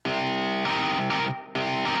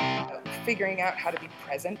figuring out how to be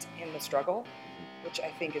present in the struggle, which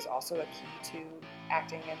I think is also a key to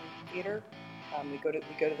acting and theater. We go to the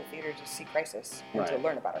theater to see crisis and to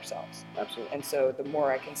learn about ourselves. Absolutely. And so the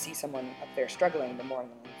more I can see someone up there struggling, the more I'm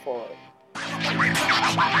going to move forward.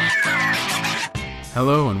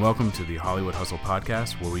 Hello and welcome to the Hollywood Hustle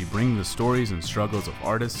Podcast, where we bring the stories and struggles of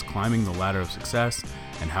artists climbing the ladder of success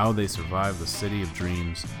and how they survive the city of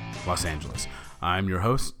dreams, Los Angeles. I'm your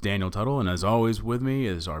host, Daniel Tuttle, and as always with me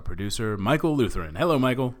is our producer, Michael Lutheran. Hello,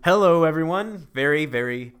 Michael. Hello, everyone. Very,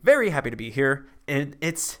 very, very happy to be here. And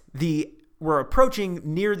we're approaching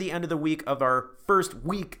near the end of the week of our first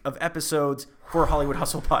week of episodes for Hollywood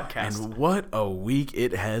Hustle Podcast. And what a week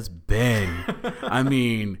it has been. I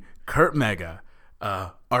mean, Kurt Mega,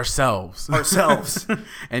 ourselves,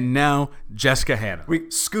 and now Jessica Hanna.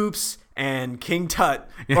 Scoops and King Tut,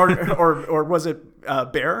 or was it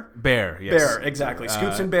Bear? Bear, yes. Bear, exactly.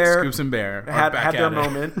 Scoops and Bear had their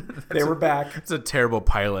moment. They were back. It's a terrible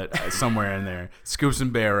pilot somewhere in there. Scoops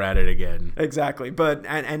and Bear are at it again. Exactly. But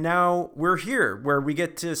and now we're here where we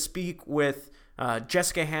get to speak with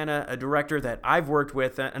Jessica Hanna, a director that I've worked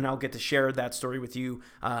with, and I'll get to share that story with you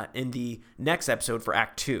in the next episode for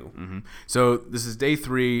Act 2. Mm-hmm. So this is day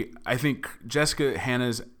 3. I think Jessica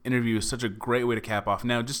Hanna's interview is such a great way to cap off.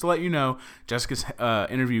 Now, just to let you know, Jessica's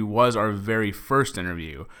interview was our very first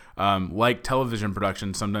interview. Like television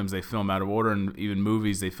production, sometimes they film out of order, and even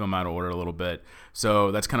movies, they film out of order a little bit. So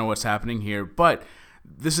that's kind of what's happening here. But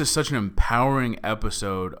this is such an empowering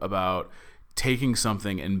episode about taking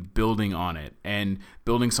something and building on it and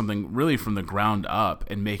building something really from the ground up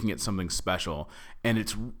and making it something special.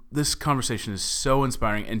 And this conversation is so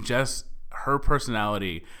inspiring, and just her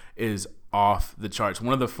personality is off the charts.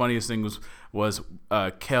 One of the funniest things was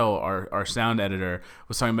Kel, our sound editor,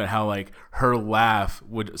 was talking about how like her laugh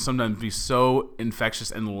would sometimes be so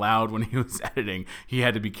infectious and loud when he was editing. He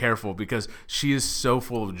had to be careful because she is so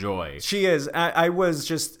full of joy. She is. I was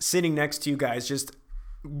just sitting next to you guys, just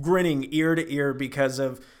grinning ear to ear because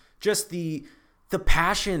of just the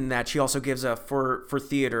passion that she also gives up for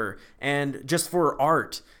theater and just for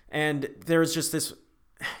art. And there's just this,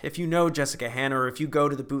 if you know Jessica Hanna, or if you go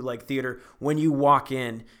to the Bootleg Theater, when you walk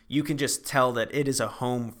in, you can just tell that it is a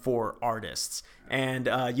home for artists. And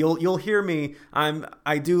you'll hear me.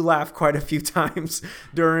 I do laugh quite a few times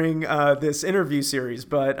during this interview series,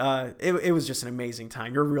 but it was just an amazing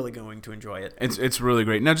time. You're really going to enjoy it. It's really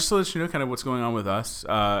great. Now, just to let you know kind of what's going on with us,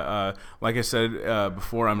 like I said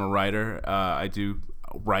before, I'm a writer. I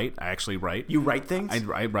actually write. You write things?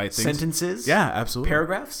 I write things. Sentences? Yeah, absolutely.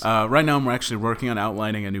 Paragraphs? Right now, I'm actually working on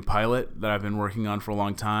outlining a new pilot that I've been working on for a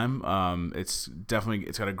long time. It's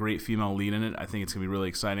got a great female lead in it. I think it's going to be really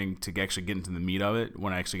exciting to actually get into the meat of it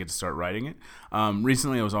when I actually get to start writing it.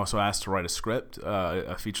 Recently, I was also asked to write a script,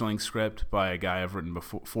 a feature-length script by a guy I've written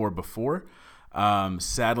before.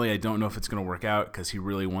 Sadly, I don't know if it's going to work out because he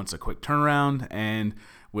really wants a quick turnaround, and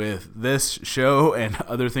with this show and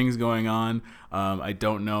other things going on, I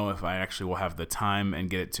don't know if I actually will have the time and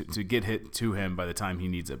get it to get it to him by the time he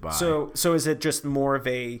needs it by. So is it just more of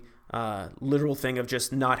a literal thing of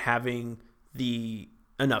just not having the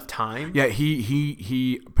enough time? Yeah,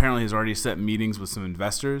 he apparently has already set meetings with some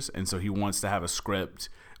investors, and so he wants to have a script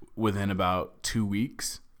within about 2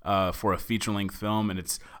 weeks for a feature-length film, and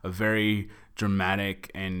it's a very dramatic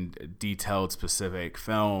and detailed, specific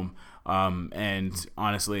film. And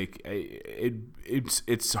honestly,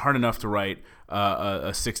 it's hard enough to write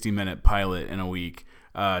a 60-minute pilot in a week.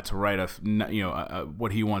 To write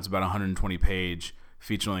what he wants, about 120-page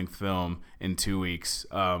feature-length film in 2 weeks.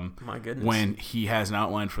 My goodness! When he has an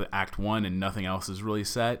outline for Act 1 and nothing else is really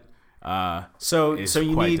set. So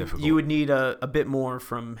you would need a bit more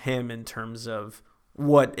from him in terms of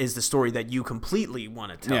what is the story that you completely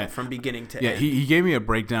want to tell from beginning to end. Yeah, he gave me a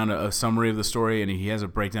breakdown, a summary of the story, and he has a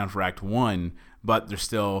breakdown for Act 1, but there's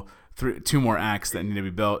still 2 more acts that need to be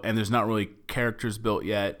built, and there's not really characters built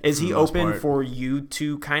yet. Is he open for you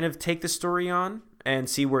to kind of take the story on and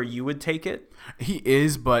see where you would take it? He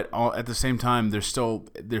is, but at the same time, there still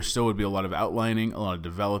would be a lot of outlining, a lot of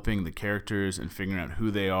developing the characters and figuring out who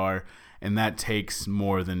they are, and that takes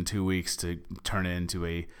more than 2 weeks to turn it into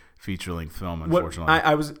a feature-length film, unfortunately.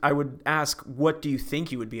 I would ask, what do you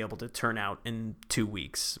think you would be able to turn out in 2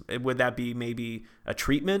 weeks? Would that be maybe a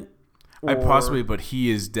treatment? Possibly, but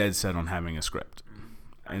he is dead set on having a script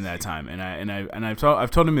in that time, and I've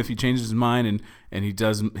told him if he changes his mind and he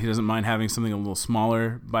doesn't mind having something a little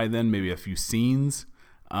smaller by then, maybe a few scenes,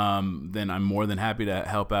 then I'm more than happy to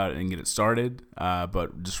help out and get it started.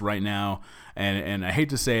 But just right now, and I hate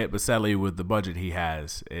to say it, but sadly with the budget he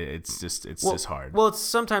has, it's just hard. Well, it's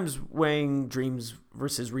sometimes weighing dreams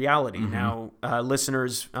versus reality. Mm-hmm. Now,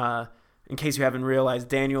 listeners in case you haven't realized,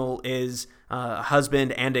 Daniel is a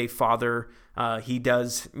husband and a father. He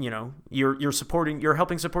does, you're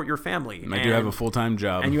helping support your family. I do have a full-time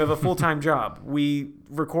job. And you have a full-time job. We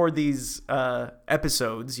record these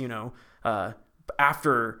episodes,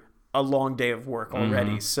 after a long day of work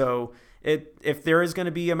already. So if there is going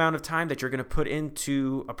to be amount of time that you're going to put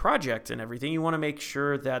into a project and everything, you want to make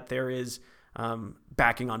sure that there is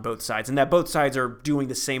backing on both sides and that both sides are doing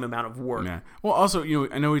the same amount of work. Yeah. Well, also,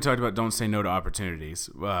 I know we talked about don't say no to opportunities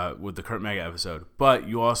with the Kurt Mega episode, but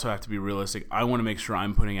you also have to be realistic. I want to make sure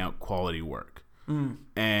I'm putting out quality work.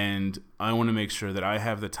 And I want to make sure that I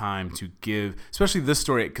have the time to give, especially this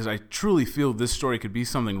story, because I truly feel this story could be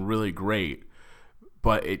something really great,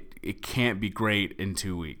 but it can't be great in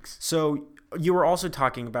 2 weeks. So you were also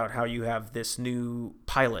talking about how you have this new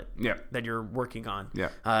pilot that you're working on. Yeah.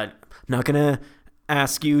 I'm not going to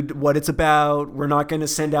ask you what it's about. We're not going to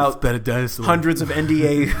send out hundreds of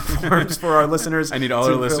NDA forms for our listeners. I need all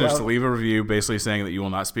our listeners to leave a review basically saying that you will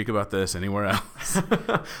not speak about this anywhere else.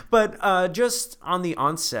 But just on the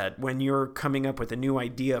onset, when you're coming up with a new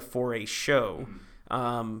idea for a show,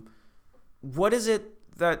 what is it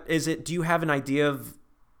do you have an idea of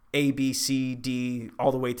A, B, C, D,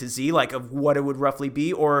 all the way to Z, like of what it would roughly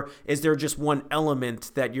be? Or is there just one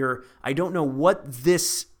element that I don't know what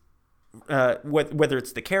this whether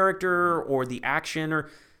it's the character or the action or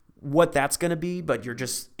what that's going to be, but you're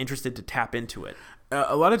just interested to tap into it?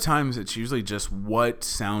 A lot of times it's usually just what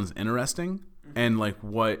sounds interesting and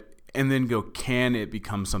and then go, can it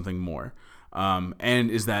become something more?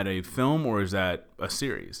 And is that a film or is that a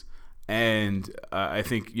series? And I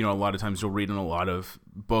think, a lot of times you'll read in a lot of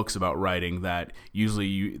books about writing that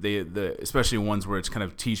usually especially ones where it's kind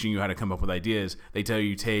of teaching you how to come up with ideas, they tell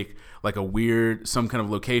you take like some kind of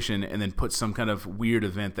location and then put some kind of weird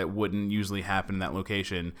event that wouldn't usually happen in that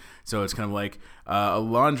location. So it's kind of like a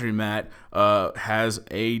laundromat has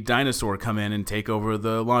a dinosaur come in and take over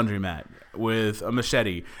the laundromat with a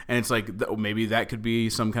machete. And it's like, maybe that could be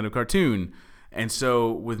some kind of cartoon. And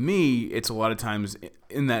so with me, it's a lot of times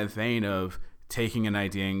in that vein of taking an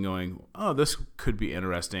idea and going, oh, this could be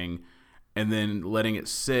interesting, and then letting it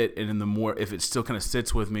sit. And if it still kind of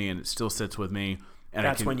sits with me and it still sits with me, and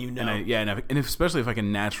that's when you know. And especially if I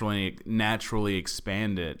can naturally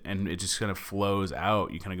expand it and it just kind of flows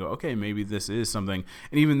out, you kind of go, okay, maybe this is something.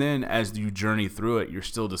 And even then, as you journey through it, you're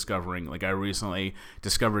still discovering. Like I recently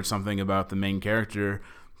discovered something about the main character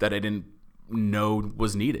that I didn't know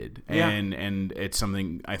was needed, and it's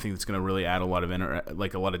something I think that's going to really add a lot of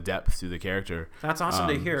a lot of depth to the character. That's awesome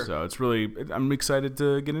to hear. So I'm excited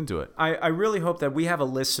to get into it. I really hope that we have a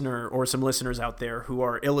listener or some listeners out there who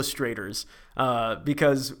are illustrators,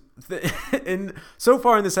 because so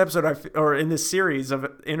far in this episode or in this series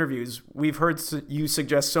of interviews, we've heard you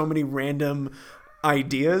suggest so many random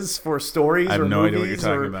ideas for stories or movies. I have no idea what you're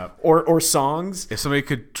talking about. Or songs. If somebody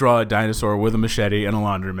could draw a dinosaur with a machete and a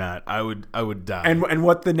laundromat, I would die. And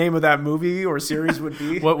what the name of that movie or series would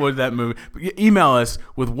be? What would that movie? Email us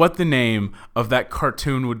with what the name of that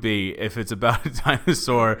cartoon would be if it's about a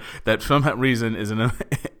dinosaur that for some reason is in a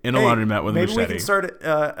laundromat with a machete. Maybe we can start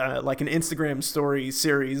like an Instagram story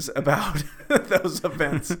series about those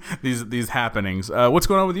events. these happenings. What's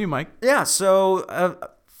going on with you, Mike? Yeah, so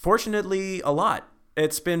fortunately a lot.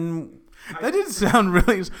 It's been... That didn't sound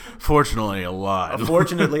really... Fortunately, a lot.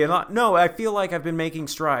 Fortunately, a lot. No, I feel like I've been making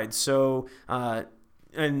strides. So,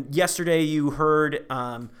 and yesterday you heard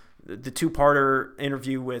the two-parter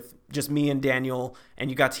interview with just me and Daniel, and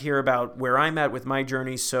you got to hear about where I'm at with my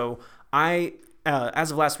journey. So I,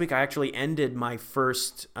 as of last week, I actually ended my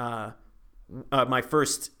first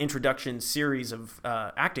introduction series of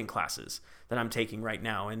acting classes that I'm taking right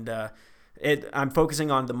now. And I'm focusing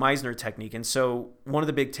on the Meisner technique. And so one of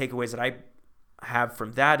the big takeaways that I have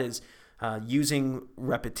from that is using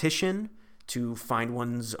repetition to find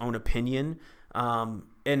one's own opinion. And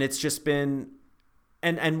it's just been,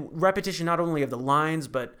 and repetition not only of the lines,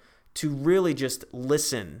 but to really just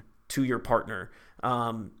listen to your partner.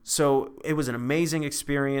 So it was an amazing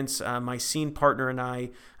experience. My scene partner and I,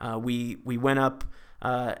 we went up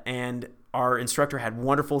and our instructor had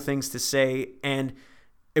wonderful things to say. And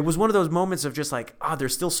it was one of those moments of just like,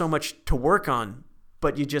 there's still so much to work on,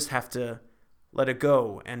 but you just have to let it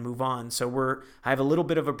go and move on. So I have a little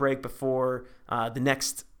bit of a break before the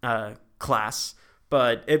next class,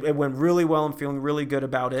 but it went really well. I'm feeling really good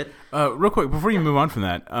about it. Real quick, before you move on from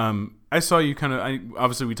that, I saw you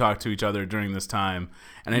obviously we talked to each other during this time,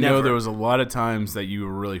 and I know there was a lot of times that you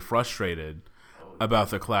were really frustrated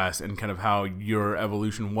about the class and kind of how your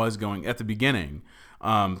evolution was going at the beginning.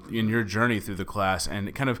 In your journey through the class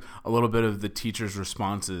and kind of a little bit of the teacher's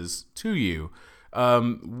responses to you.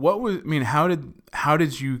 What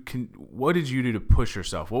did you do to push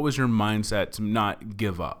yourself? What was your mindset to not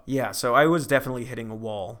give up? Yeah, so I was definitely hitting a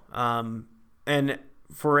wall. And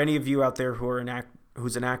for any of you out there who are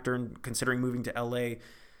who's an actor and considering moving to LA,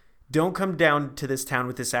 don't come down to this town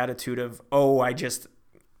with this attitude of, oh, I just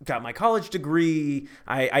got my college degree.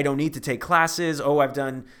 I don't need to take classes. Oh, I've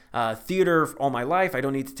done theater all my life. I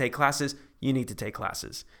don't need to take classes. You need to take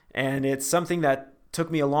classes. And it's something that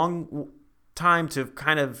took me a long time to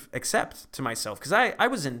kind of accept to myself, because I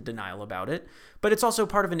was in denial about it. But it's also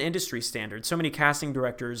part of an industry standard. So many casting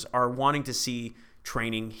directors are wanting to see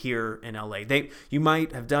training here in LA. You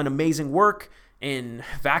might have done amazing work in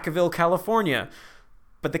Vacaville, California,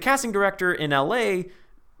 but the casting director in LA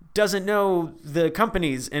doesn't know the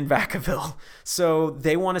companies in Vacaville. So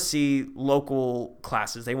they want to see local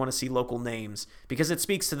classes. They want to see local names because it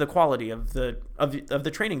speaks to the quality of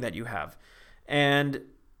the training that you have. And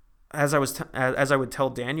as I would tell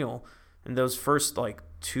Daniel, in those first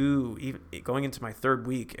even going into my third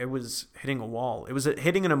week, it was hitting a wall. It was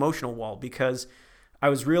hitting an emotional wall because I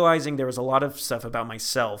was realizing there was a lot of stuff about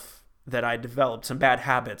myself that I developed, some bad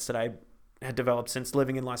habits that I had developed since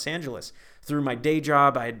living in Los Angeles. Through my day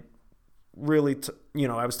job, I really,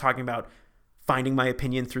 I was talking about finding my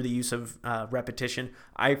opinion through the use of repetition.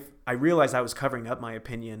 I realized I was covering up my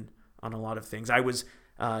opinion on a lot of things. I was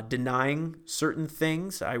denying certain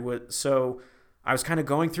things. I was kind of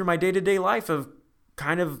going through my day-to-day life of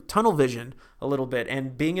kind of tunnel vision a little bit,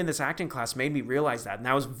 and being in this acting class made me realize that, and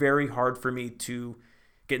that was very hard for me to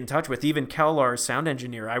get in touch with. Even Kel, our sound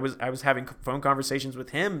engineer, I was having phone conversations with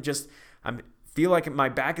him. I feel like my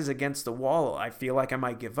back is against the wall. I feel like I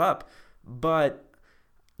might give up, but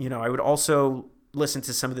I would also listen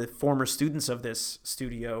to some of the former students of this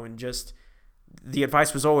studio, and just the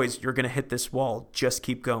advice was always, you're going to hit this wall. Just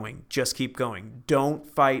keep going. Just keep going. Don't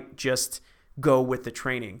fight. Just go with the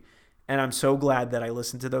training. And I'm so glad that I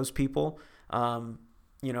listened to those people. Some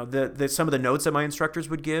of the notes that my instructors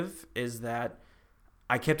would give is that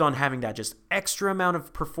I kept on having that just extra amount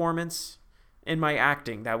of performance in my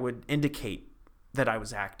acting that would indicate that I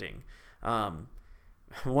was acting. One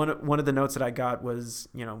of the notes that I got was,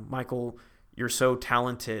 Michael, you're so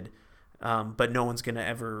talented, but no one's going to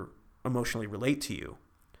ever emotionally relate to you.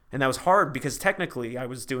 And that was hard because technically I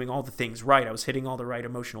was doing all the things right. I was hitting all the right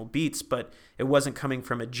emotional beats, but it wasn't coming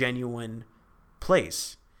from a genuine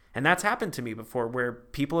place. And that's happened to me before, where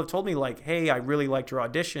people have told me hey, I really liked your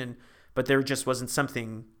audition, but there just wasn't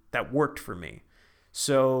something that worked for me.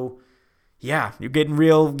 So yeah, you're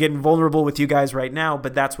getting vulnerable with you guys right now,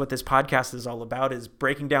 but that's what this podcast is all about, is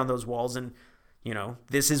breaking down those walls. And,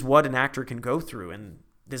 this is what an actor can go through. And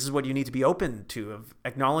this is what you need to be open to, of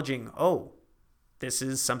acknowledging, oh, this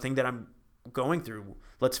is something that I'm going through.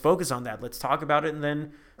 Let's focus on that. Let's talk about it and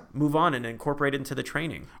then move on and incorporate it into the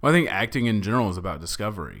training. Well, I think acting in general is about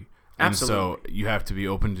discovery. Absolutely. And so you have to be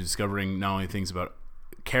open to discovering not only things about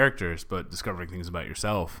characters, but discovering things about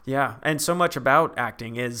yourself. Yeah. And so much about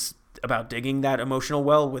acting is about digging that emotional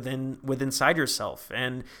well inside yourself.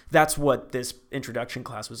 And that's what this introduction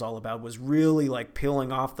class was all about, was really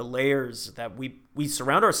peeling off the layers that we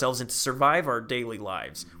surround ourselves in to survive our daily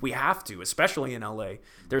lives. We have to, especially in LA.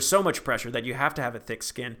 There's so much pressure that you have to have a thick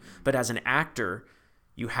skin. But as an actor,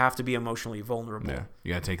 you have to be emotionally vulnerable. Yeah,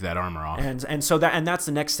 you got to take that armor off. And so that's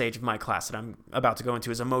the next stage of my class that I'm about to go into,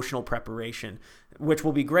 is emotional preparation, which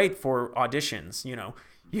will be great for auditions.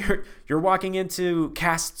 You're walking into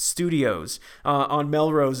Cast Studios on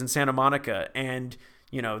Melrose in Santa Monica, and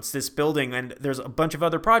it's this building, and there's a bunch of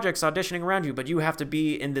other projects auditioning around you, but you have to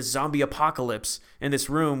be in this zombie apocalypse in this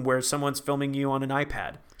room where someone's filming you on an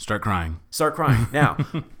iPad. Start crying. Now,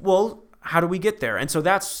 well, how do we get there? And so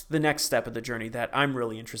that's the next step of the journey that I'm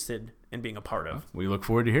really interested in being a part of. We look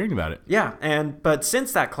forward to hearing about it. Yeah, but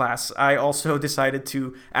since that class, I also decided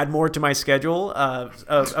to add more to my schedule. A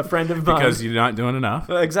friend of mine... Because you're not doing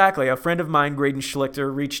enough. Exactly. A friend of mine, Graydon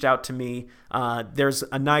Schlichter, reached out to me. There's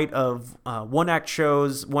a night of one-act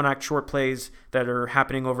shows, one-act short plays that are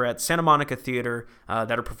happening over at Santa Monica Theater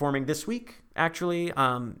that are performing this week, actually,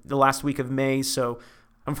 the last week of May. So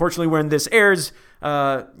unfortunately, when this airs,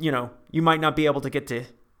 you might not be able to get to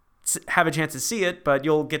have a chance to see it, but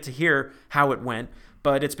you'll get to hear how it went.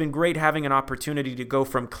 But it's been great having an opportunity to go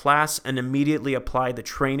from class and immediately apply the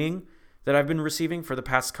training that I've been receiving for the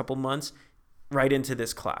past couple months right into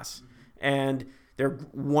this class. And they're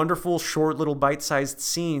wonderful, short little bite-sized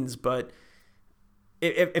scenes, but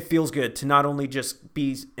it feels good to not only just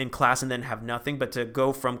be in class and then have nothing, but to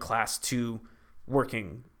go from class to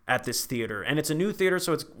working at this theater. And it's a new theater,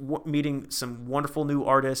 so it's meeting some wonderful new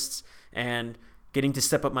artists and getting to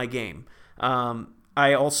step up my game.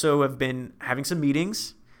 I also have been having some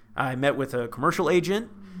meetings. I met with a commercial agent.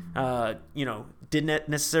 Didn't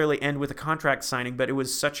necessarily end with a contract signing, but it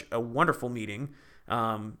was such a wonderful meeting.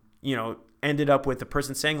 Ended up with the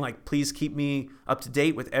person saying, like, please keep me up to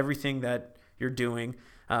date with everything that you're doing.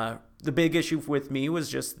 The big issue with me was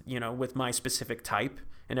just, with my specific type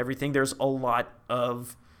and everything. There's a lot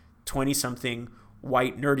of 20-something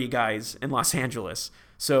white nerdy guys in Los Angeles.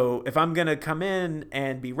 So if I'm going to come in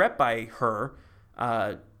and be rep by her,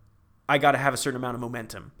 I got to have a certain amount of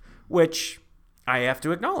momentum, which I have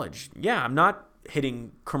to acknowledge. Yeah, I'm not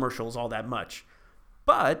hitting commercials all that much.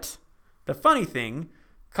 But the funny thing,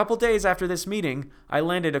 a couple days after this meeting, I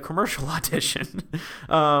landed a commercial audition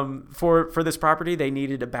for this property. They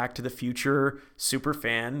needed a Back to the Future super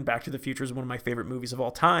fan. Back to the Future is one of my favorite movies of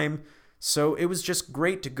all time. So it was just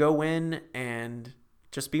great to go in and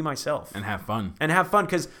just be myself. And have fun.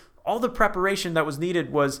 Because all the preparation that was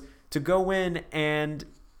needed was to go in and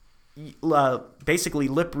basically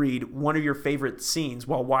lip read one of your favorite scenes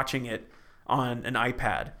while watching it on an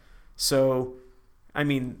iPad. So, I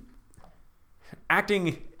mean,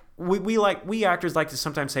 acting, we actors like to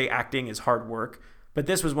sometimes say acting is hard work, but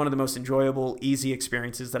this was one of the most enjoyable, easy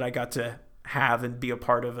experiences that I got to have and be a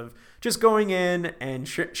part of just going in and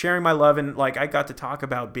sharing my love. And like, I got to talk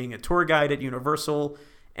about being a tour guide at Universal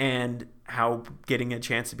and how getting a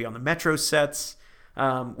chance to be on the Metro sets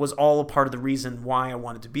was all a part of the reason why I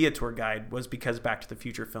wanted to be a tour guide, was because Back to the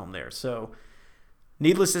Future filmed there. So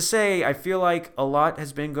needless to say, I feel like a lot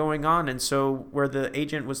has been going on. And so where the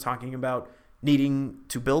agent was talking about needing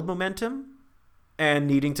to build momentum and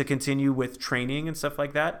needing to continue with training and stuff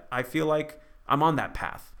like that, I feel like I'm on that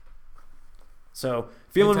path. So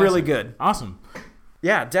feeling Fantastic. really good. Awesome.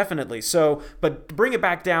 Yeah, definitely. So, but to bring it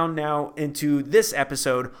back down now into this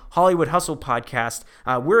episode, Hollywood Hustle Podcast,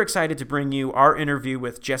 we're excited to bring you our interview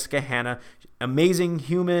with Jessica Hanna, amazing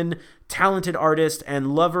human, talented artist,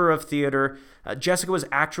 and lover of theater. Jessica was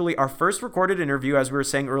actually our first recorded interview, as we were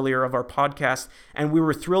saying earlier, of our podcast, and we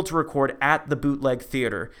were thrilled to record at the Bootleg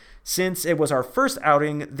Theater. Since it was our first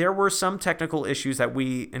outing, there were some technical issues that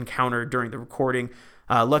we encountered during the recording.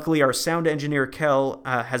 Luckily, our sound engineer, Kel,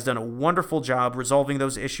 has done a wonderful job resolving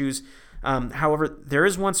those issues. However, there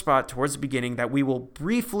is one spot towards the beginning that we will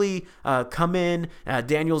briefly come in.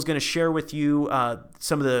 Daniel's going to share with you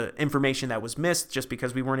some of the information that was missed just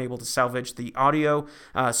because we weren't able to salvage the audio.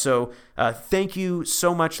 So thank you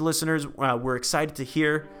so much, listeners. We're excited to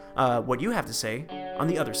hear what you have to say on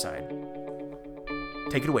the other side.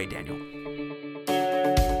 Take it away, Daniel.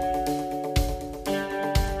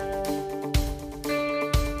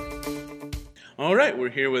 All right, we're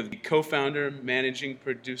here with the co-founder, managing,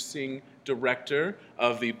 producing director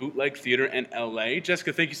of the Bootleg Theater in LA.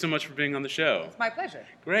 Jessica, thank you so much for being on the show. It's my pleasure.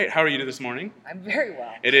 Great. How are you this morning? I'm very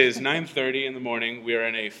well. It is 9:30 in the morning. We are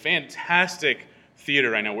in a fantastic theater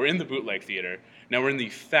right now. We're in the Bootleg Theater. Now we're in the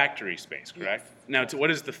factory space, correct? Yes. Now, what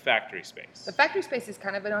is the factory space? The factory space is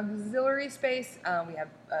kind of an auxiliary space. We have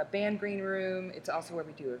a band green room. It's also where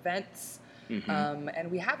we do events. Mm-hmm.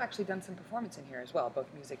 And we have actually done some performance in here as well,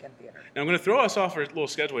 both music and theater. Now I'm going to throw us off our little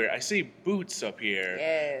schedule here. I see boots up here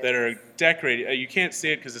that are decorated. You can't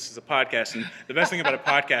see it because this is a podcast, and the best thing about a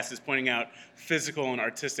podcast is pointing out physical and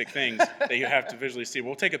artistic things that you have to visually see.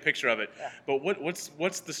 We'll take a picture of it. Yeah. But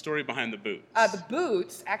what's the story behind the boots? The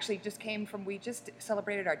boots actually just came from, we just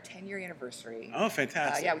celebrated our 10-year anniversary. Oh,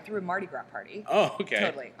 fantastic. Yeah, we threw a Mardi Gras party. Oh, okay.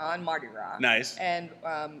 Totally, on Mardi Gras. Nice. And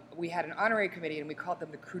we had an honorary committee, and we called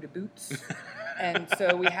them the Crew de Boots. And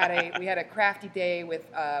so we had a crafty day with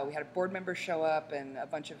we had a board member show up and a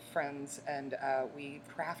bunch of friends, and we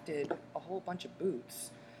crafted a whole bunch of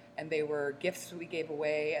boots, and they were gifts we gave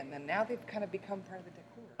away, and then now they've kind of become part of the decor.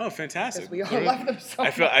 Oh, fantastic! Because we all love them so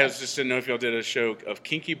much. I was just didn't know if y'all did a show of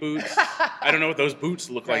kinky boots. I don't know what those boots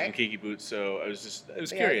look like in kinky boots, so I was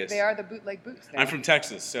curious. They are the bootleg boots now. I'm from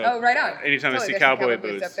Texas, so right on. Anytime totally. I see cowboy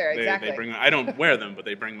boots, up there. Exactly. they bring. I don't wear them, but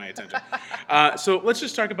they bring my attention. So let's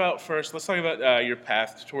just talk about Let's talk about your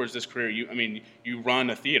path towards this career. You run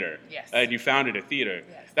a theater. Yes. You founded a theater.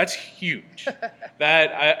 Yes. That's huge.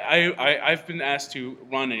 I've been asked to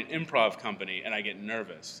run an improv company, and I get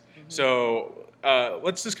nervous. Mm-hmm. So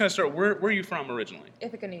let's just kind of start. Where are you from originally?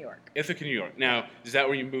 Ithaca, New York. Ithaca, New York. Now, is that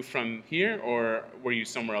where you moved from here, or were you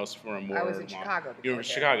somewhere else for a more? I was in Chicago. You were in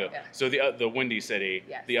Chicago. Yeah. So the Windy City,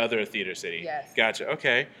 yes. The other theater city. Yes. Gotcha.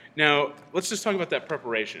 Okay. Now, let's just talk about that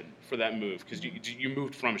preparation for that move, because you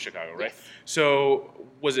moved from Chicago, right? Yes. So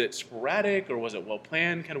was it sporadic, or was it well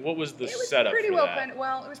planned? Kind of what was the setup for that? Planned.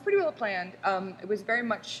 Well, it was pretty well planned. It was very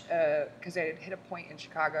much because I had hit a point in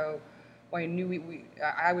Chicago. Well, I knew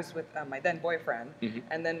I was with my then boyfriend, mm-hmm.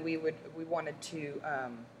 and then we wanted to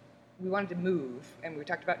we wanted to move, and we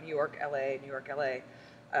talked about New York, LA.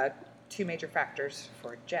 Two major factors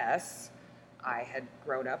for Jess. I had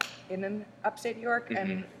grown up in an upstate New York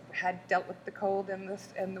and had dealt with the cold and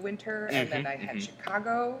the winter, and then I had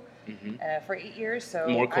Chicago for 8 years. So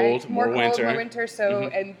more cold, more winter. So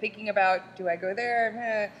and thinking about, do I go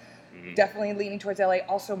there? Definitely leaning towards LA.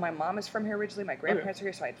 Also, my mom is from here originally. My grandparents are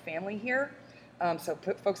here, so I had family here. So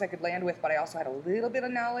folks I could land with, but I also had a little bit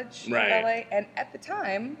of knowledge of LA. And at the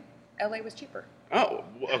time, LA was cheaper. Oh,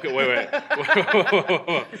 okay, wait.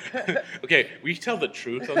 Okay, will you tell the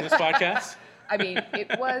truth on this podcast? I mean,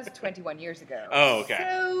 it was 21 years ago. Oh, okay.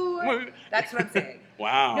 So that's what I'm saying.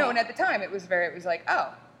 Wow. No, and at the time it was like,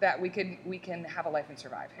 oh, that we can have a life and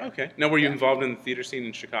survive here. Okay. Now, were you involved in the theater scene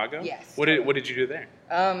in Chicago? Yes. What did you do there?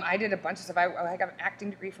 I did a bunch of stuff. I got an acting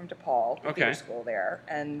degree from DePaul theater school there,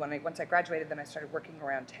 and once I graduated, then I started working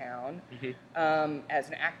around town as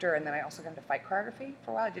an actor, and then I also got into fight choreography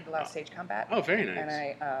for a while. I did a lot of stage combat. Oh, very nice. And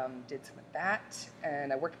I did some of that,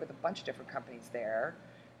 and I worked with a bunch of different companies there.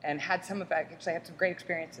 And had some great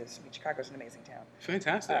experiences. I mean, Chicago's an amazing town.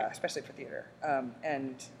 Fantastic. Especially for theater.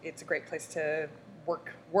 And it's a great place to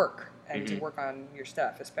work and to work on your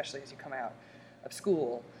stuff, especially as you come out of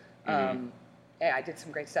school. Yeah, I did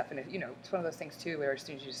some great stuff. And it's one of those things, too, where as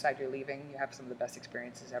soon as you decide you're leaving, you have some of the best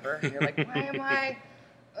experiences ever. And you're like, why am I?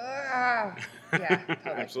 Yeah,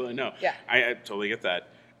 totally. Absolutely, no. Yeah. I totally get that.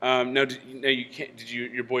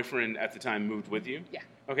 Your boyfriend at the time moved with you? Yeah.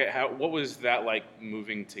 Okay, what was that like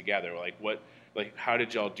moving together? How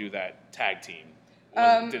did y'all do that tag team?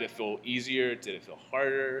 Did it feel easier? Did it feel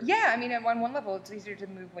harder? Yeah, I mean, on one level, it's easier to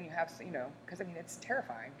move when you have, because, it's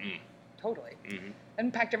terrifying. Totally.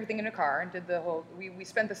 And packed everything in a car and did the whole, we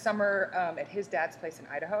spent the summer at his dad's place in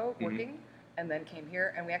Idaho working, and then came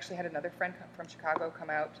here, and we actually had another friend from Chicago come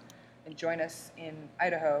out and join us in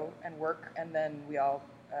Idaho and work, and then we all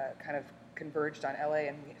kind of converged on LA,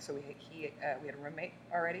 and we had a roommate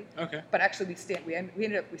already. Okay. But actually, we stayed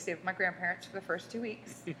with my grandparents for the first 2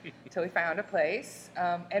 weeks until we found a place.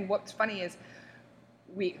 And what's funny is,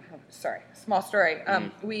 small story.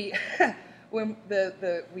 We when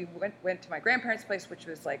we went to my grandparents' place, which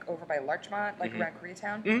was like over by Larchmont, like around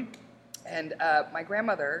Koreatown, and my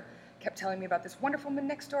grandmother kept telling me about this wonderful woman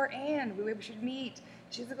next door, and we should meet.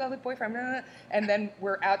 She's a lovely boyfriend. Blah, blah, blah. And then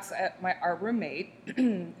we're outside. Our roommate,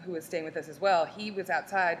 who was staying with us as well, he was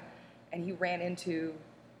outside, and he ran into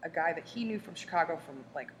a guy that he knew from Chicago, from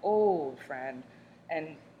like old friend,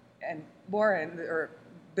 and Lauren,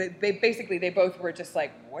 they both were just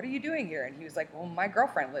like, what are you doing here? And he was like, well, my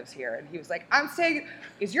girlfriend lives here. And he was like, I'm saying,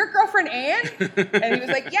 is your girlfriend Anne? And he was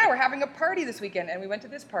like, yeah, we're having a party this weekend. And we went to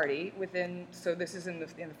this party this is in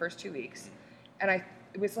the first 2 weeks. And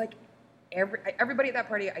it was like, everybody at that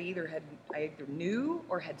party I either knew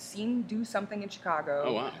or had seen do something in Chicago.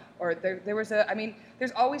 Oh, wow. Or there was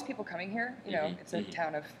there's always people coming here. It's a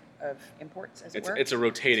town of imports, as it were. It's a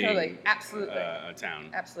rotating absolutely. Town.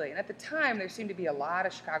 Absolutely. And at the time, there seemed to be a lot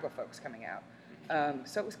of Chicago folks coming out.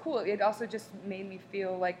 So it was cool. It also just made me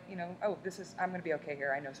feel like, I'm going to be okay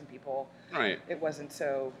here. I know some people. Right. It wasn't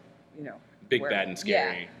so, big, bad, and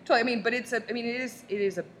scary. Yeah, totally. But it's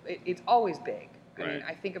always big. I mean,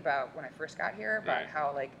 I think about when I first got here, about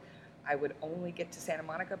how, I would only get to Santa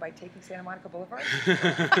Monica by taking Santa Monica Boulevard.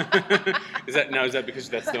 Is that because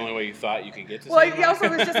that's the only way you thought you could get to Santa Monica? Well, he also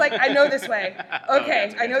was just like, I know this way.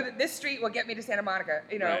 Okay, I know that this street will get me to Santa Monica.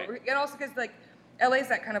 And also because, LA's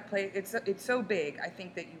that kind of place. It's so big. I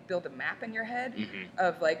think that you build a map in your head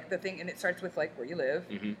of the thing, and it starts with where you live,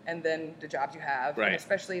 and then the jobs you have, and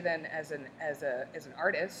especially then as an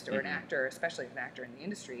artist or an actor, especially an actor in the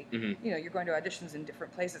industry, you're going to auditions in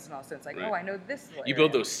different places, and also it's like, oh, I know this. You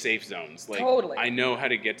build those safe zones. Totally. I know how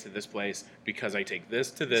to get to this place because I take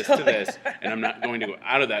this to this to this, and I'm not going to go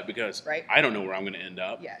out of that because I don't know where I'm going to end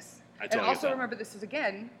up. Yes. And also remember, this is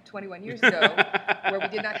again 21 years ago, where we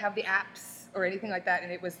did not have the apps or anything like that,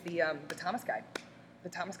 and it was the Thomas Guide. The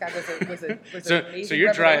Thomas Guide was an amazing So you're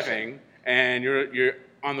revelation. Driving, and you're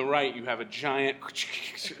on the right. You have a giant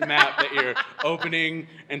map that you're opening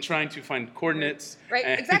and trying to find coordinates.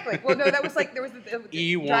 Right, exactly. Well, no, that was there was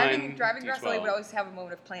the E1, driving across LA would always have a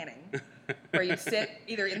moment of planning, where you sit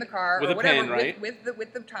either in the car with or a whatever pen, right?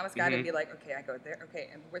 with the Thomas Guide and be like, okay, I go there. Okay,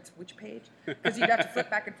 and which page? Because you'd have to flip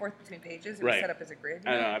back and forth between pages. It was set up as a grid.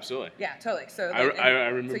 I know, absolutely. Yeah, totally. So I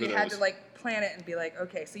remember. So you had to plan it and be like,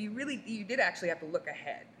 okay, so you did actually have to look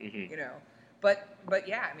ahead, But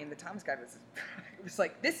yeah, I mean, the Thomas Guide was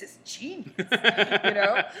like, this is genius,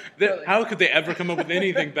 Totally. How could they ever come up with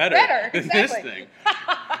anything better than this thing?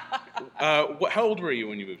 How old were you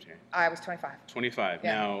when you moved here? I was 25. 25.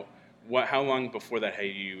 Yeah. Now, How long before that had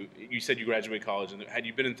you said you graduated college, and had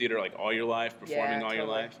you been in theater like all your life, performing all your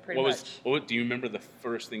life? Pretty much. Do you remember the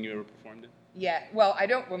first thing you ever performed in? Yeah, well, I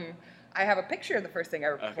don't. I have a picture of the first thing I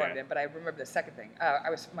ever performed in, but I remember the second thing.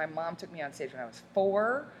 My mom took me on stage when I was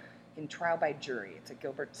 4 in Trial by Jury. It's a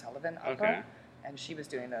Gilbert Sullivan opera, and she was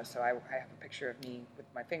doing those. So I have a picture of me with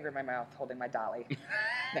my finger in my mouth holding my dolly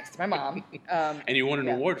next to my mom. And you won an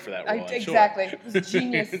award for that role. Exactly, it was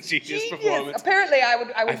genius. Genius performance. Apparently, I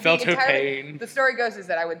would. I felt her pain. The story goes is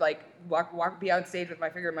that I would like be on stage with my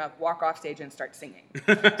finger in my mouth, walk off stage, and start singing.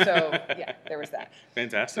 So yeah, there was that.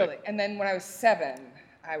 Fantastic. Totally. And then when I was 7.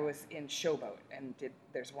 I was in Showboat and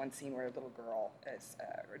there's one scene where a little girl is,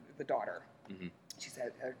 the daughter, she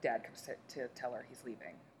said her dad comes to tell her he's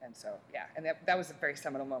leaving. And so, yeah, and that was a very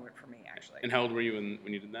seminal moment for me, actually. And how old were you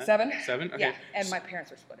when you did that? 7. 7? Okay. Yeah, and my parents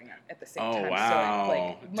were splitting up at the same time. Oh,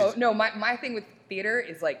 wow. So, my thing with theater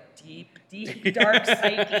is like deep, dark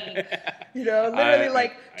psyche. Literally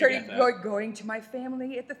going to my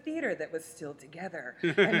family at the theater that was still together.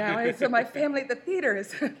 And now, so my family at the theater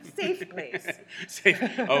is a safe place. Safe.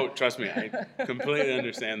 Oh, trust me, I completely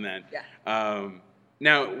understand that. Yeah.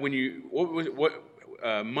 Now,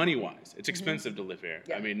 money-wise, it's expensive to live here.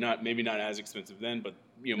 Yeah. I mean, maybe not as expensive then, but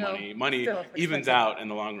money evens out in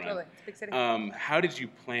the long run. Totally. It's a big city. How did you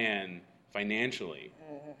plan financially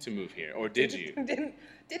to move here, or did you?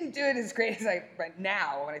 Didn't do it as great as right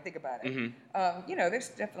now when I think about it. There's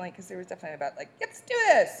definitely about like, let's do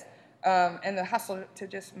this, and the hustle to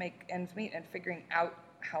just make ends meet and figuring out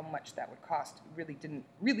how much that would cost. Really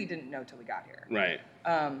didn't know till we got here. Right.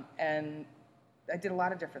 And I did a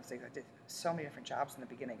lot of different things. I did so many different jobs in the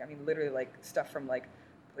beginning. I mean, literally like stuff from like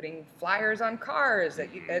putting flyers on cars that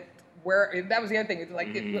was the other thing.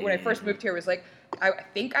 When I first moved here, it was like, I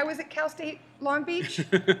think I was at Cal State Long Beach,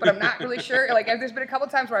 but I'm not really sure. Like, there's been a couple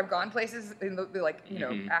times where I've gone places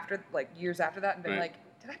after like years after that and been like,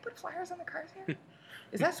 did I put flyers on the cars here?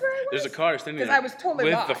 Is that where I was? There's a car standing there. Because I was totally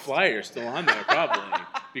with lost. The flyer still on there, probably.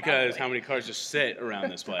 Because how many cars just sit around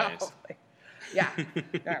this place? Probably. Yeah.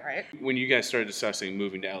 All right. When you guys started discussing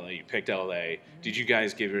moving to LA, you picked LA. Did you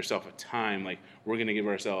guys give yourself a time, like, we're going to give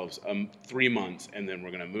ourselves 3 months and then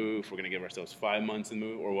we're going to move? We're going to give ourselves 5 months and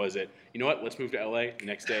move? Or was it, you know what, let's move to LA the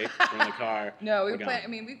next day, we're in the car? No, we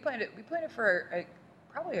planned it for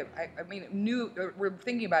we're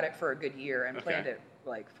thinking about it for a good year and planned it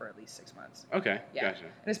like for at least 6 months. Okay, yeah. Gotcha.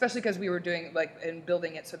 And especially because we were doing and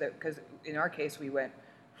building it so that, because in our case we went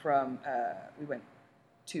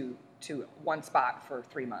to one spot for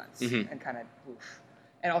 3 months and kind of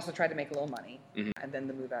and also tried to make a little money and then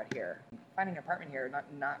the move out here, finding an apartment here,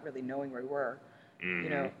 not really knowing where we were,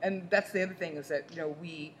 and that's the other thing is that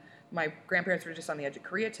my grandparents were just on the edge of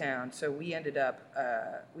Koreatown, so we ended up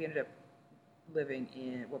living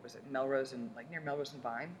in Melrose and like near Melrose and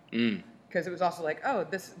Vine, because it was also like, oh,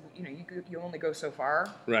 this you only go so far,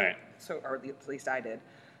 right? So, or at least I did.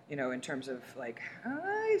 In terms of like,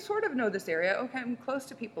 I sort of know this area. Okay, I'm close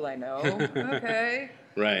to people I know. Okay.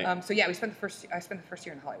 Right. So yeah, I spent the first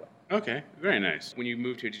year in Hollywood. Okay, very nice. When you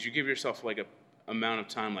moved here, did you give yourself like a amount of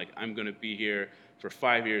time, like I'm going to be here for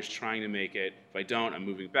 5 years trying to make it. If I don't, I'm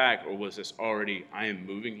moving back, or was this already I am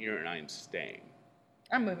moving here and I am staying?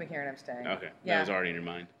 I'm moving here and I'm staying. Okay, yeah. That was already in your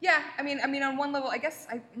mind. Yeah, I mean, on one level, I guess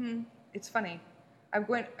it's funny.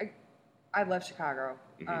 I love Chicago,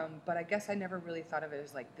 but I guess I never really thought of it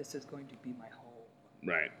as like, this is going to be my home.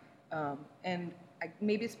 Right. And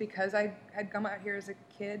maybe it's because I had come out here as a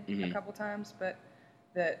kid a couple times, but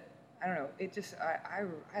that, I don't know, it just,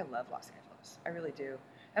 I love Los Angeles. I really do.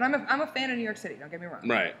 And I'm a fan of New York City, don't get me wrong.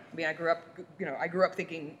 Right. I mean, I grew up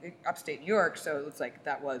thinking upstate New York, so it's like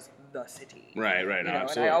that was the city. Right, and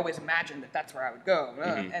I always imagined that that's where I would go.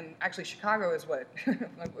 And actually, Chicago is what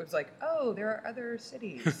it was like, oh, there are other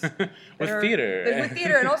cities. With theater. With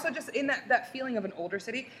theater, and also just in that feeling of an older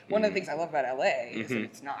city. One of the things I love about LA is that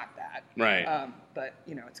it's not that. Right. But,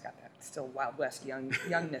 it's got that still Wild West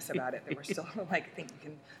youngness about it that we're still like, think you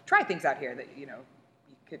can try things out here that, you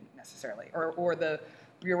couldn't necessarily. Or the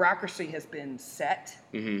bureaucracy has been set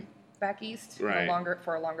back east for a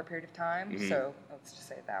longer period of time. So let's just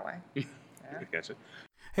say it that way. Yeah. Gotcha.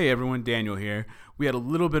 Hey everyone, Daniel here. We had a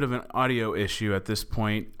little bit of an audio issue at this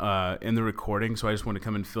point in the recording, so I just want to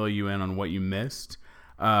come and fill you in on what you missed.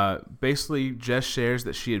 Basically, Jess shares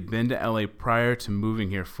that she had been to LA prior to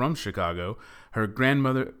moving here from Chicago. Her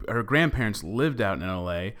grandparents lived out in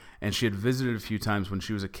LA, and she had visited a few times when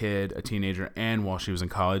she was a kid, a teenager, and while she was in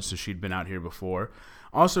college, so she'd been out here before.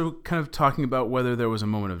 Also, kind of talking about whether there was a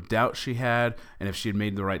moment of doubt she had and if she had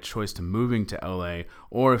made the right choice to moving to LA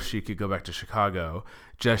or if she could go back to Chicago.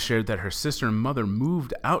 Jess shared that her sister and mother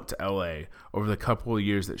moved out to LA over the couple of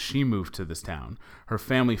years that she moved to this town. Her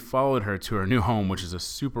family followed her to her new home, which is a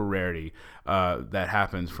super rarity that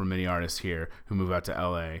happens for many artists here who move out to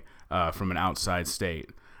LA from an outside state.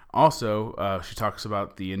 Also, she talks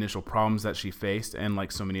about the initial problems that she faced, and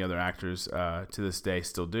like so many other actors to this day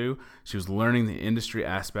still do, she was learning the industry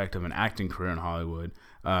aspect of an acting career in Hollywood,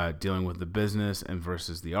 dealing with the business and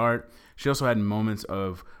versus the art. She also had moments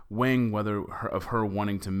of weighing whether of her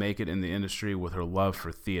wanting to make it in the industry with her love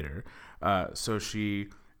for theater. So she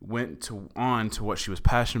went on to what she was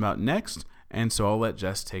passionate about next, and so I'll let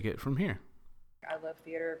Jess take it from here. I love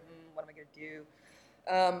theater. What am I going to do?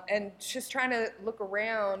 And just trying to look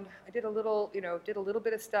around. I did a little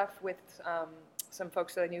bit of stuff with some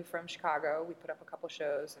folks that I knew from Chicago. We put up a couple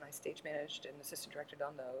shows, and I stage managed and assistant directed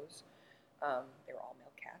on those. They were all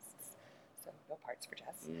male casts, so no parts for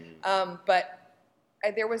Jess. But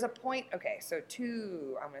there was a point. Okay, so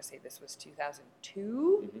I'm going to say this was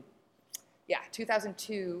 2002. Mm-hmm. Yeah,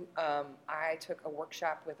 2002. I took a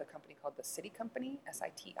workshop with a company called the City Company,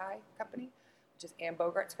 SITI Company, which is Anne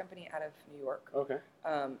Bogart's company out of New York. Okay.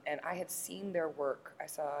 And I had seen their work. I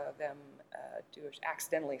saw them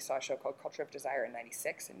accidentally saw a show called Culture of Desire in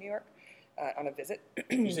 '96 in New York on a visit.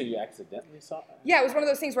 You said you accidentally saw it? Yeah, it was one of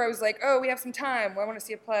those things where I was like, oh, we have some time. Well, I want to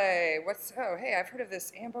see a play. Hey, I've heard of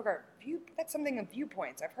this Anne Bogart. That's something of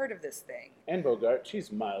Viewpoints. I've heard of this thing. Anne Bogart,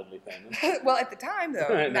 she's mildly famous. Well, at the time,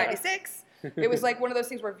 though, '96, it was like one of those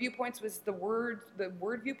things where Viewpoints was the word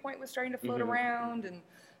viewpoint was starting to float around, and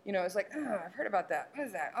it was like, oh, I've heard about that. What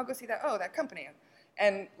is that? I'll go see that. Oh, that company.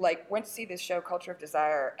 And like went to see this show, Culture of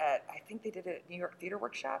Desire, I think they did it at New York Theater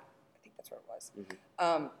Workshop. I think that's where it was.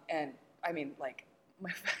 Mm-hmm. And I mean, like,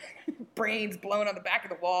 my brain's blown on the back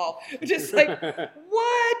of the wall. Just like,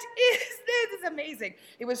 what is this? It's amazing.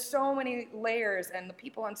 It was so many layers, and the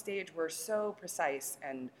people on stage were so precise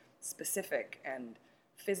and specific and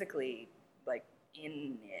physically, like,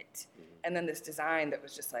 in it. Mm-hmm. And then this design that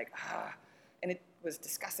was just like, and it was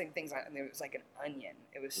discussing things, and it was like an onion.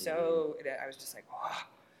 It was so, I was just like,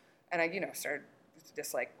 and I, started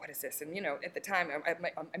just like, what is this? And, at the time,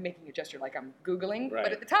 I'm making a gesture like I'm Googling, right.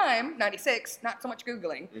 But at the time, '96, not so much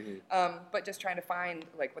Googling, but just trying to find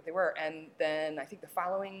like what they were. And then I think the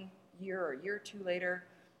following year or a year or two later,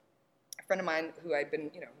 a friend of mine who I'd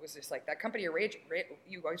been, was just like, that company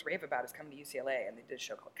you always rave about is coming to UCLA, and they did a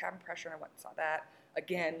show called Cabin Pressure, and I went and saw that.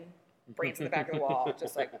 Again, brains in the back of the wall,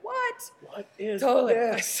 just like, what? What is totally this?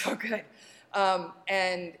 It was so good.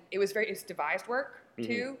 And it's devised work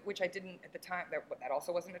too, which I didn't at the time. That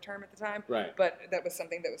also wasn't a term at the time, right? But that was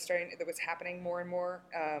something that was happening more and more.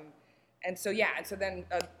 And so then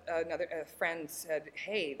a friend said,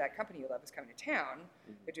 "Hey, that company you love is coming to town.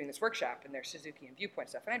 They're doing this workshop, and there's Suzuki and Viewpoint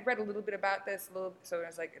stuff." And I'd read a little bit about this, so I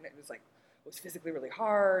was like, and it was physically really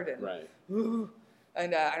hard, and right.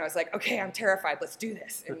 And I was like, okay, I'm terrified. Let's do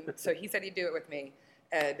this. And so he said he'd do it with me.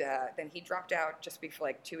 And then he dropped out just before,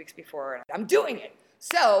 like 2 weeks before, and I'm doing it.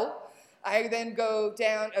 So I then go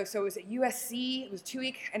down. Oh, so it was at USC. It was 2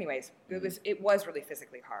 weeks. Anyways, it was really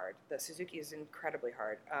physically hard. The Suzuki is incredibly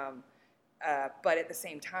hard. But at the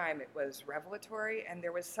same time, it was revelatory. And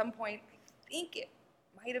there was some point, I think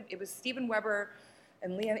it was Steven Weber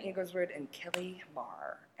and Leanne Ingleswood and Kelly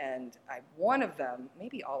Marr. And one of them,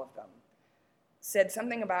 maybe all of them, said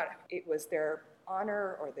something about it was their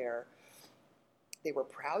honor or they were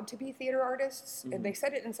proud to be theater artists. And they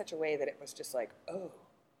said it in such a way that it was just like, oh,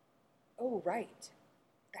 right.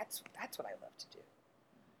 That's what I love to do.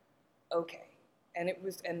 Okay.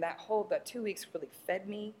 And that 2 weeks really fed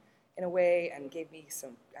me in a way and gave me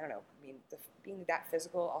some, I don't know, I mean, being that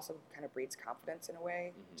physical also kind of breeds confidence in a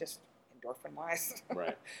way, just endorphin-wise.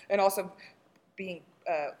 Right. And also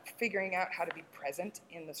figuring out how to be present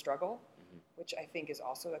in the struggle, which I think is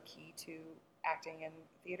also a key to acting and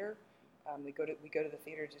theater. We go to the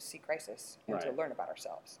theater to see crisis and to learn about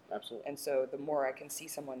ourselves. Absolutely. And so the more I can see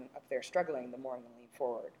someone up there struggling, the more I'm going to lean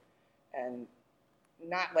forward, and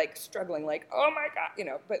not like struggling like, oh my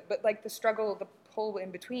God, but like the struggle, the pull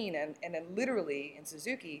in between, and then literally in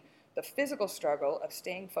Suzuki, the physical struggle of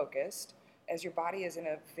staying focused as your body is in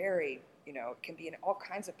a very, it can be in all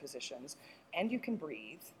kinds of positions, and you can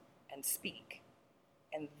breathe and speak.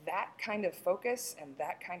 And that kind of focus and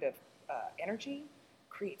that kind of energy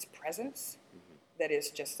creates presence that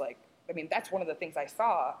is just like, I mean, that's one of the things I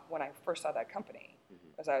saw when I first saw that company.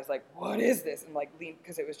 As I was like, what is this? And like,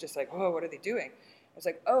 because it was just like, oh, what are they doing? I was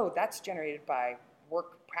like, oh, that's generated by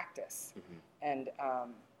work practice. And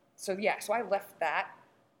so I left that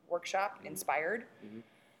workshop inspired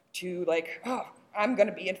to like, oh, I'm going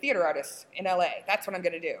to be a theater artist in LA. That's what I'm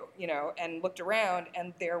going to do, you know, and looked around,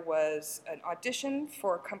 and there was an audition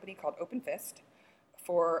for a company called Open Fist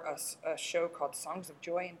for a show called Songs of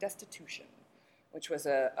Joy and Destitution, which was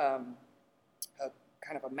a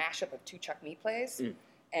kind of a mashup of two Chuck Me plays.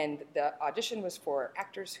 And the audition was for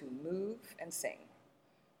actors who move and sing.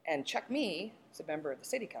 And Chuck Me is a member of the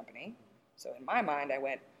City Company. So in my mind, I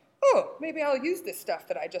went, oh, maybe I'll use this stuff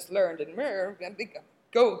that I just learned. And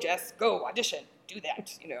go, Jess, go audition. Do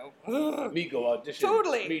that, you know. Me go audition.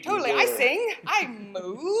 Totally. Me I go. sing. I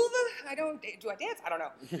move. I don't. Do I dance? I don't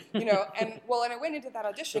know. You know. And I went into that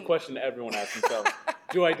audition. The question everyone asks themselves: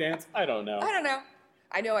 do I dance? I don't know. I don't know.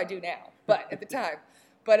 I know I do now, but at the time,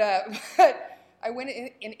 but I went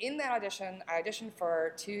in that audition. I auditioned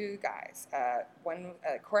for two guys, one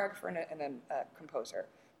choreographer and a composer,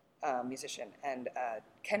 musician, and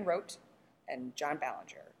Ken Rote and John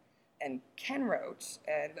Ballinger. And Ken wrote,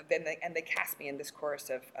 and then they cast me in this chorus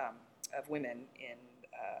of women in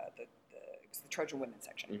the Trojan Women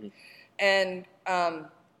section. And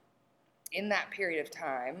in that period of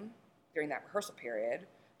time, during that rehearsal period,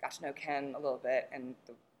 got to know Ken a little bit, and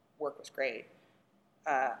the work was great.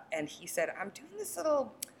 And he said, I'm doing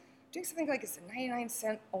something like it's a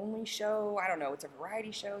 99-cent only show. I don't know, it's a variety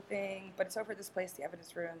show thing, but it's over at this place, the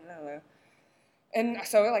Evidence Room. I don't know. And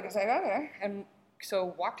so like I was like, okay, and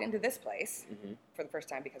so walked into this place for the first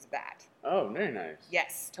time because of that. Oh, very nice.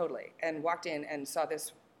 Yes, totally. And walked in and saw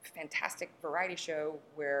this fantastic variety show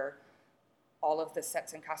where all of the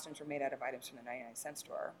sets and costumes were made out of items from the 99-cent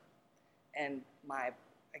store. And my,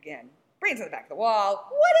 again, brains on the back of the wall.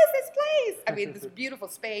 What is this place? I mean, this beautiful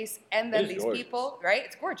space, and then these gorgeous. people, right?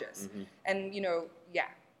 It's gorgeous. And, you know, yeah.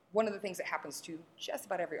 One of the things that happens to just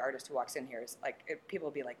about every artist who walks in here is like people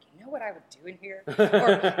will be like, you know what I would do in here,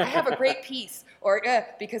 or I have a great piece, or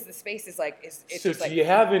because the space is like it's So just do like, you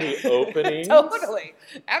have any openings? Totally,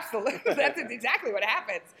 absolutely. That's exactly what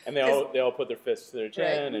happens. And they all put their fists to their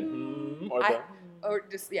chin and or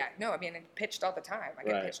just no. I mean, I'm pitched all the time. I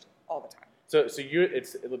get pitched all the time. So it's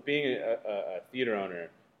being a theater owner.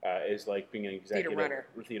 Is like being an executive.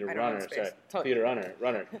 Theater runner. Theater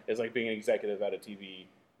runner is like being an executive at a TV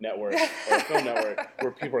network or a film network where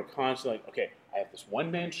people are constantly like, okay, I have this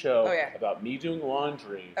one-man show about me doing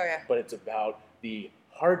laundry, but it's about the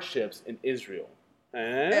hardships in Israel.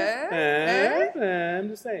 I'm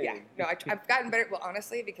just saying. Yeah, no, I've gotten better. Well,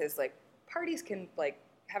 honestly, because like parties can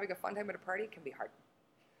having a fun time at a party can be hard.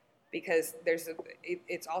 Because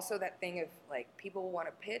it's also that thing of like people want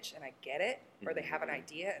to pitch, and I get it, or they have an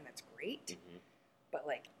idea, and that's great. But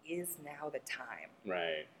like, is now the time?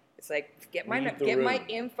 Right. It's like get my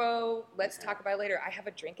info. Let's talk about it later. I have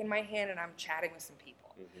a drink in my hand, and I'm chatting with some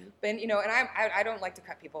people. But you know, and I don't like to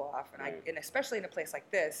cut people off, and and especially in a place like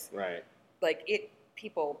this, right? Like it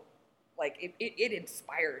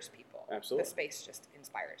inspires people. Absolutely, the space just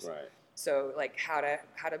inspires. Right. So like how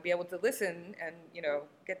to be able to listen and you know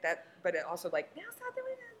get that, but it also like now's not the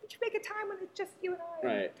way we should make a time when it's just you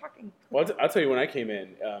and I talking. Well, I'll tell you when I came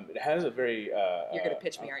in, it has a very. You're gonna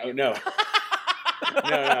pitch me, aren't you? No.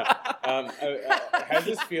 No. I have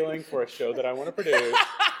this feeling for a show that I want to produce.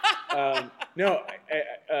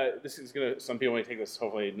 This is gonna. Some people may take this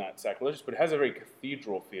hopefully not sacrilegious, but it has a very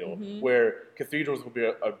cathedral feel, where cathedrals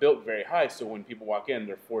are built very high, so when people walk in,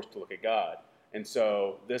 they're forced to look at God. And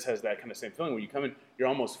so this has that kind of same feeling. When you come in, you're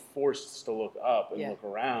almost forced to look up and look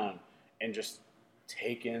around and just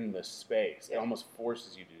take in the space. It almost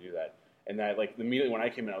forces you to do that. And that, like, immediately when I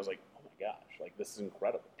came in, I was like, oh my gosh, like, this is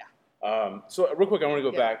incredible. Yeah. So real quick, I want to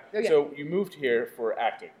go back. Oh, yeah. So you moved here for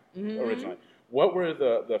acting originally. What were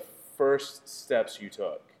the first steps you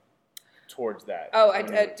took towards that? Oh, I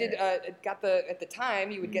did. Got at the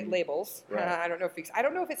time you would get labels. Right. I don't know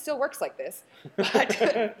if it still works like this,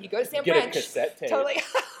 but you go to San French. Get a cassette tape. Totally.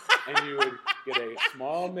 And you would get a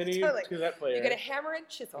small mini cassette player. You get a hammer and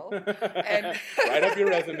chisel and write up your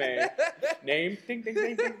resume. Name, ding, ding,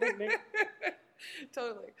 ding, ding, ding, ding.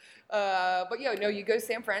 Totally. But you go to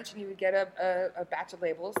Sam French and you would get a batch of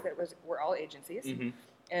labels that were all agencies.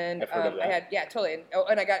 And I had totally.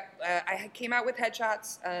 And I came out with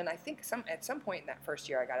headshots, and I think at some point in that first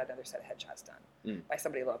year I got another set of headshots done by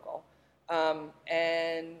somebody local,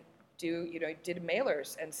 and did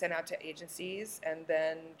mailers and sent out to agencies, and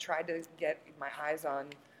then tried to get my eyes on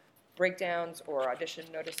breakdowns or audition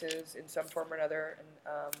notices in some form or another,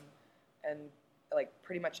 and like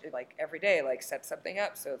pretty much like every day like set something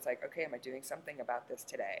up. So it's like, okay, am I doing something about this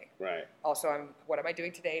today? Right. Also, what am I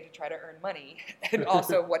doing today to try to earn money? And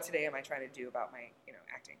also, what today am I trying to do about my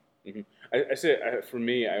acting? I say for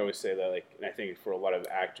me, I always say that, like, and I think for a lot of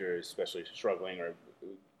actors, especially struggling or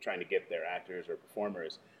trying to get their actors or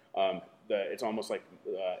performers. It's almost like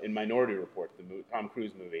in Minority Report, Tom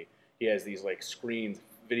Cruise movie, he has these like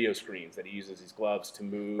video screens that he uses these gloves to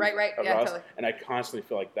move Right, yeah, across. totally. And I constantly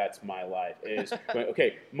feel like that's my life is going,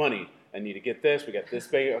 okay, money, I need to get this, we got this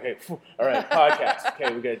big, okay, all right, podcast,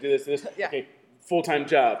 okay, we got to do this, Yeah. okay, full-time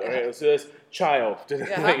job, all right, let's do this, child,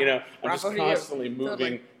 Yeah. you know, I'm just Bravo to you. constantly moving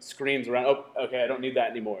Totally. screens around. Oh, okay, I don't need that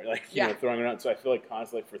anymore, like, you Yeah. know, throwing around. So I feel like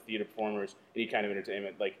constantly for theater performers, any kind of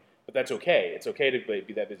entertainment, like, but that's okay. It's okay to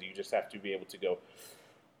be that busy. You just have to be able to go,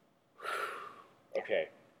 okay,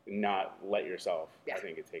 not let yourself, Yeah. I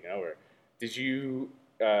think, get taken over. Did you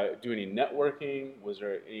do any networking? Was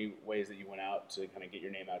there any ways that you went out to kind of get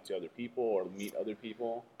your name out to other people or meet other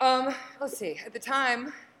people? Let's see. At the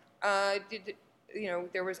time,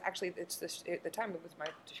 there was actually at the time it was my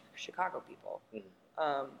Chicago people,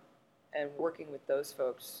 and working with those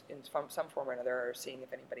folks in some form or another, or seeing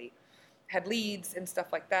if anybody had leads and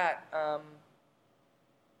stuff like that.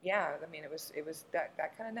 Yeah, I mean, it was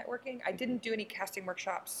that kind of networking. I didn't do any casting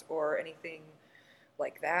workshops or anything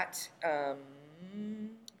like that. I'm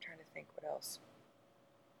trying to think what else.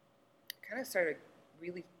 I kind of started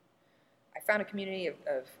really. I found a community of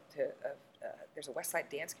there's a West Side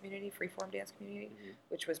dance community, freeform dance community,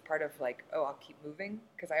 which was part of like, I'll keep moving,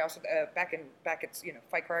 because I also back at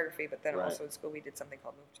fight choreography, but then Right. also in school we did something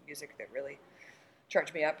called Move to Music that really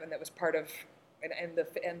charged me up, and that was part of and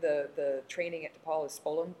the training at DePaul was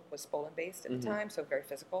Spolin based at the time, so very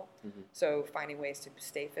physical. So finding ways to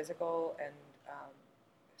stay physical, and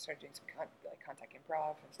started doing some contact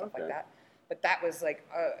improv and stuff like Okay. that. But that was like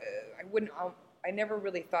I never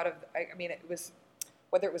really thought of. I mean, it was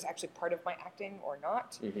whether it was actually part of my acting or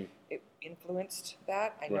not. It influenced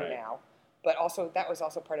that. I know Right. now, but also that was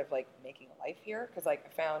also part of like making a life here, because like I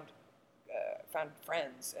found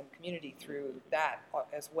friends and community through that,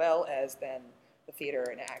 as well as then the theater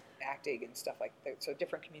and acting and stuff like that. So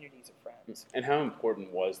different communities of friends. And how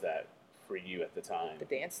important was that for you at the time? The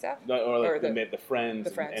dance stuff, Or like or the friends,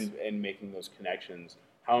 the friends. And making those connections.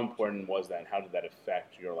 How important was that, and how did that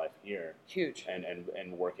affect your life here huge.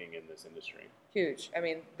 and working in this industry? Huge. I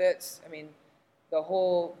mean, the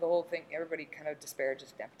whole thing. Everybody kind of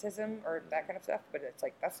disparages nepotism or that kind of stuff, but it's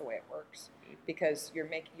like that's the way it works, because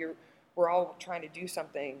we're all trying to do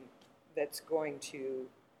something that's going to,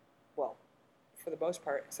 well, for the most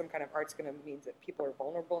part, some kind of art's going to mean that people are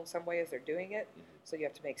vulnerable in some way as they're doing it. So you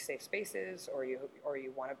have to make safe spaces, or you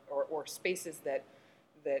want to, or spaces that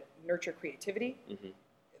nurture creativity.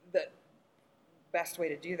 The best way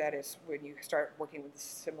to do that is when you start working with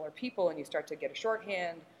similar people and you start to get a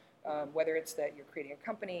shorthand, whether it's that you're creating a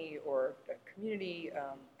company or a community.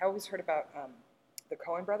 I always heard about the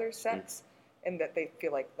Coen brothers sets, and that they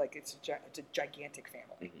feel like it's a gigantic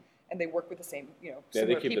family, and they work with the same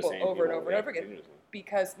similar keep the people same over and people, over and over again, continuously.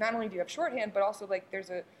 because not only do you have shorthand, but also like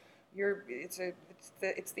it's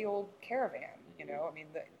the old caravan. I mean,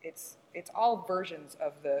 it's all versions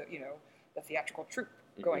of the theatrical troupe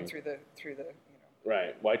going through the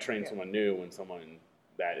Right. Why train someone new when someone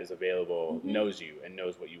that is available knows you and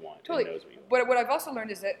knows what you want? Totally. And knows what you want? But what I've also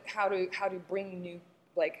learned is that how to bring new,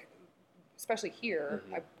 like, especially here,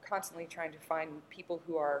 I'm constantly trying to find people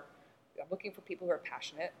who are. I'm looking for people who are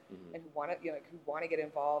passionate and who want to get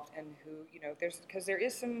involved, and who because there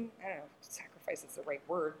is some, I don't know, sacrifice is the right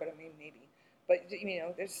word, but I mean maybe, but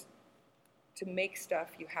there's, to make stuff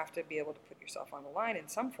you have to be able to put yourself on the line in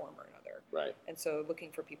some form or another. Right. And so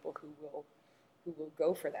looking for people who will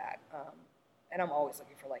go for that. And I'm always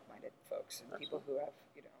looking for like-minded folks and people who have,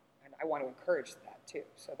 and I want to encourage that too.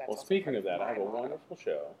 So that's Well, also speaking part of that, I have a my motto. wonderful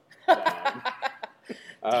show.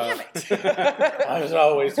 Damn it. I was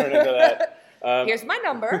always turning to that. Here's my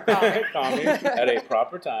number. Call me at a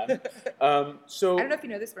proper time. So I don't know if you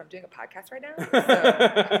know this, but I'm doing a podcast right now.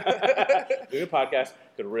 So. doing a podcast,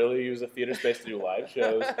 could really use a theater space to do live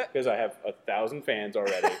shows, because I have 1,000 fans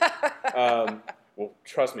already. Well,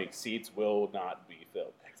 trust me, seats will not be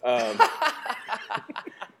filled.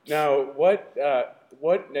 Now,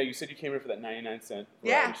 now you said you came here for that 99-cent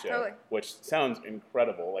variety show, totally. which sounds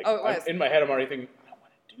incredible. Like, Oh, it was. in my head, I'm already thinking, I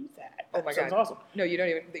want to do that. Oh my Sounds God. awesome. No, you don't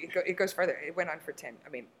even. It goes further. It went on for 10. I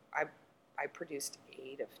mean, I produced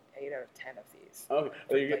 8 out of 10 of these. Okay,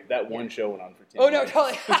 so you get that one show went on for 10 Oh no, years.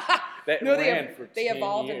 totally. That No, ran for they 10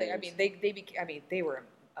 evolved, years. and they were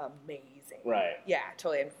amazing. Right. Yeah,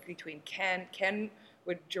 totally. And between Ken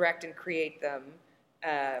would direct and create them.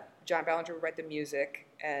 John Ballinger would write the music,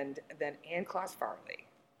 and then Anne Claus Farley,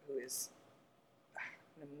 who is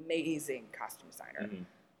an amazing costume designer.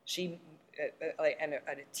 She and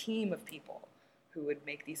a team of people who would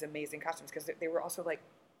make these amazing costumes, because they were also like,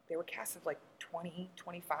 they were cast of like 20,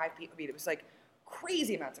 25 people. I mean, it was like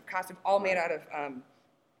crazy amounts of costumes, all made out of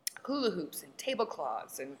hula hoops and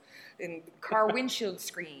tablecloths and car windshield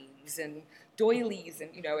screens and doilies,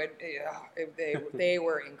 and they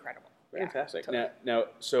were incredible. Fantastic. Yeah, totally. Now,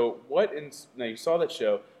 so now you saw that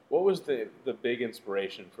show. What was the big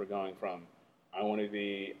inspiration for going from I want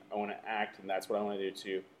to act and that's what I want to do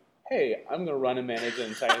to, hey, I'm going to run and manage an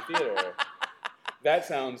entire theater? That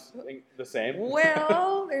sounds the same.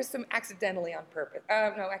 Well, there's some accidentally on purpose.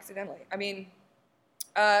 No, accidentally. I mean,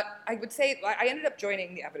 I would say I ended up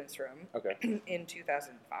joining the Evidence Room in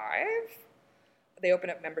 2005. They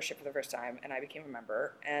opened up membership for the first time, and I became a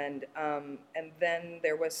member. And then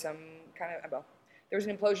there was some there was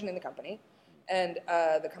an implosion in the company, and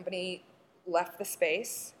the company left the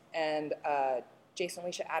space, and Jason and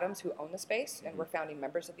Alicia Adams, who own the space and were founding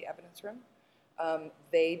members of the Evidence Room,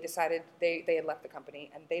 they decided they had left the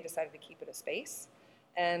company, and they decided to keep it a space.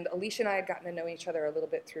 And Alicia and I had gotten to know each other a little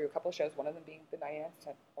bit through a couple of shows, one of them being the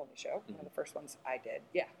 99% Only Show, one of the first ones I did.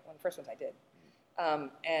 Yeah, one of the first ones I did.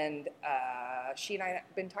 And she and I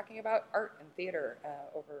had been talking about art and theater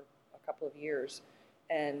over a couple of years.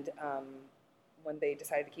 And when they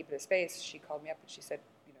decided to keep it a space, she called me up and she said,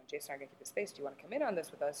 Jason and I are going to keep it a space. Do you want to come in on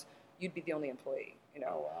this with us? You'd be the only employee,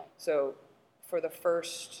 Oh, wow. So for the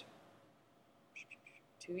first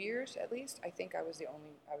 2 years, at least, I think I'm the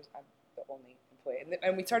only employee.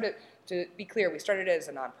 And we started, to be clear, we started as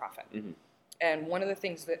a nonprofit. Mm-hmm. And one of the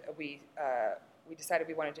things that we decided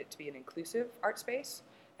we wanted it to be an inclusive art space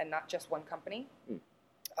and not just one company.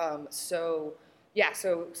 So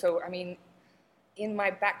I mean, in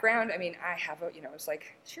my background, I mean, I have it's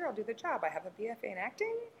like, sure, I'll do the job. I have a BFA in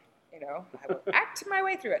acting, I will act my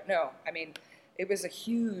way through it. No, I mean, it was a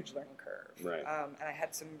huge learning curve. Right. And I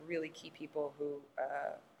had some really key people who,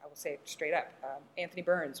 I will say it straight up, Anthony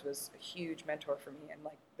Burns was a huge mentor for me, and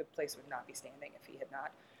like the place would not be standing if he had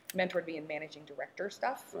not mentored me in managing director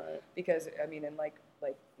stuff. Right. Because I mean, and like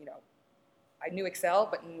I knew Excel,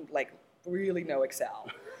 but really know Excel.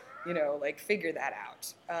 Like figure that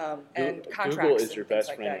out. And contracts. Google is your and things best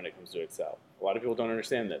like friend that. when it comes to Excel. A lot of people don't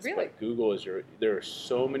understand this. Really? But Google is there are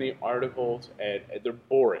so many articles, and they're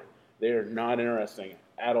boring. They're not interesting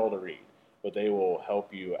at all to read, but they will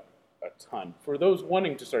help you a ton. For those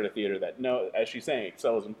wanting to start a theater that know, as she's saying,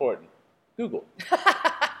 Excel is important, Google.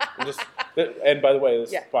 And by the way,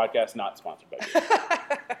 this podcast not sponsored by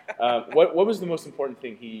Google. What was the most important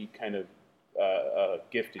thing he kind of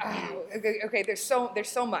gifted you? Okay, there's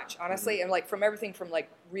so much, honestly, and like from everything from like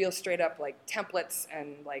real straight up like templates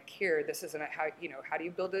and like here, this isn't how do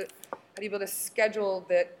you build a schedule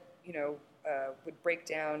that would break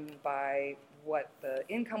down by what the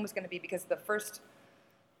income was going to be, because the first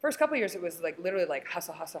couple of years it was like literally like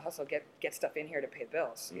hustle, get stuff in here to pay the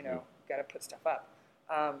bills. Got to put stuff up.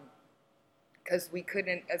 Because we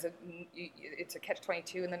couldn't, it's a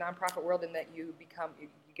catch-22 in the nonprofit world in that you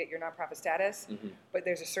get your nonprofit status, but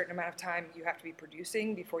there's a certain amount of time you have to be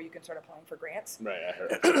producing before you can start applying for grants. Right, I heard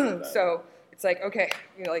that. So it's like, okay,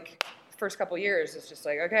 like first couple of years, it's just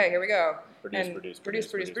like, okay, here we go.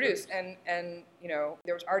 Produce. And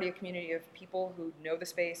there was already a community of people who know the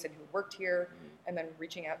space and who worked here, and then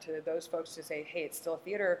reaching out to those folks to say, hey, it's still a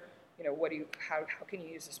theater, how can you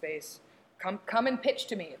use the space? Come and pitch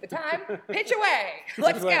to me at the time. Pitch away.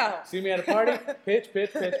 Let's go. See me at a party. Pitch.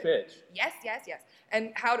 Yes.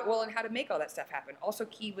 And how to make all that stuff happen. Also,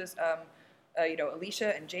 key was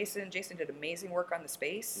Alicia and Jason. Jason did amazing work on the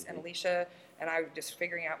space, and Alicia and I were just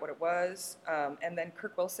figuring out what it was. And then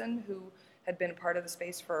Kirk Wilson, who had been a part of the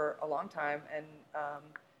space for a long time, and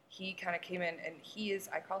he kind of came in, and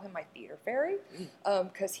I call him my theater fairy,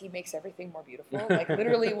 because he makes everything more beautiful. Like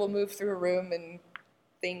literally, we'll move through a room and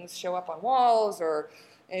things show up on walls, or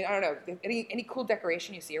I don't know, any cool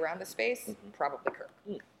decoration you see around the space, probably Kirk.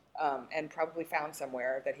 And probably found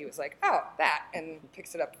somewhere that he was like, oh, that, and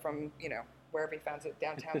picks it up from, wherever he finds it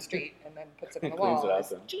downtown street, and then puts it on the wall.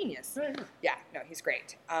 It's genius. Yeah, no, he's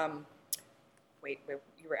great. Wait,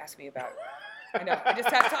 you were asking me about, I know,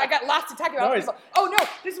 I got lots to talk about. No, oh, no,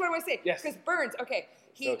 this is what I want to say. Yes. Because Burns, okay.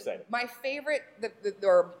 So excited. My favorite,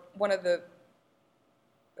 or one of the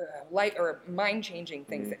light or mind-changing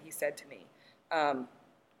things that he said to me.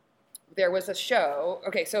 There was a show.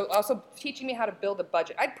 Okay, so also teaching me how to build a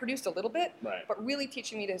budget. I'd produced a little bit, but really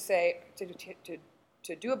teaching me to say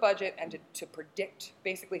to do a budget and to predict.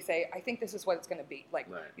 Basically, say I think this is what it's going to be. Like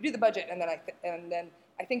you do the budget, and then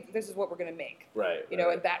I think this is what we're going to make. Right.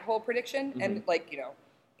 And that whole prediction, and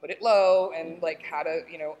put it low, and like how to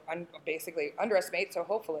basically underestimate. So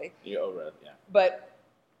hopefully. Yeah. But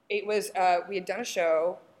it was we had done a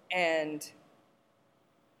show, and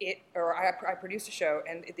I produced a show,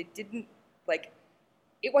 and it didn't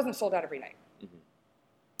it wasn't sold out every night.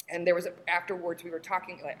 And there was afterwards we were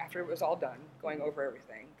talking, like after it was all done, going over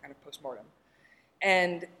everything, kind of post-mortem.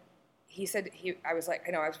 And he said, I was like,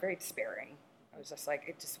 I know, I was very despairing. I was just like,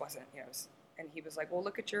 it just wasn't, and he was like, well,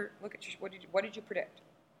 look at your, what did you predict?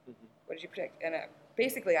 Mm-hmm. What did you predict? And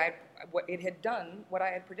basically it had done what I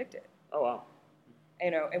had predicted. Oh, wow.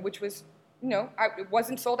 And which was, it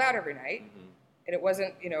wasn't sold out every night, Mm-hmm. and it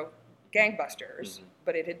wasn't, gangbusters, Mm-hmm.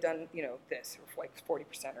 but it had done, this, like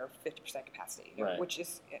 40% or 50% capacity, Right. which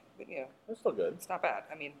is, That's still good. it's not bad.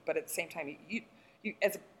 I mean, but at the same time, you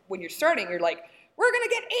when you're starting, you're like, we're gonna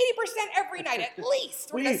get 80% every night at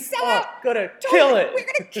least. We're gonna sell out. Gonna Totally. kill it. We're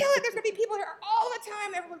gonna kill it. There's gonna be people here all the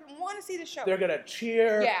time. Everyone's gonna want to see the show. They're gonna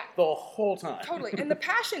cheer Yeah. the whole time. Totally. And the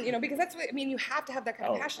passion, because that's what, you have to have that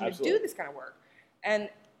kind of passion absolutely. to do this kind of work.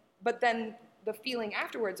 But then the feeling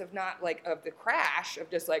afterwards of not like, of the crash,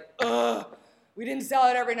 of just like, ugh, we didn't sell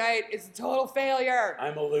it every night. It's a total failure.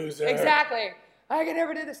 I'm a loser. Exactly. I can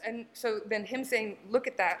never do this. And so then him saying, look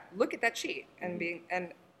at that sheet, and being,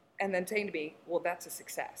 and then saying to me, well, that's a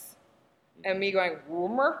success. And me going,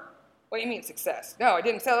 rumor? What do you mean success? No, I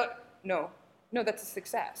didn't sell it. No, that's a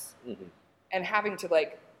success. Mm-hmm. And having to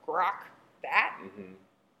like grok that, Mm-hmm.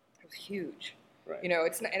 it was huge. Right.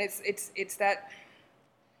 It's not, and it's that,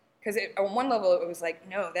 because on one level it was like,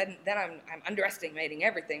 no, then I'm underestimating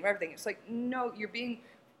everything. It's like, no,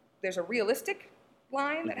 there's a realistic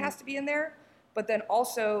line that has to be in there, but then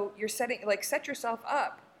also you're set yourself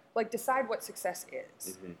up, like decide what success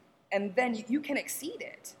is, and then you can exceed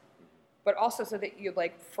it, but also so that you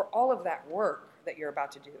like, for all of that work that you're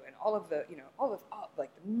about to do, and all of the, all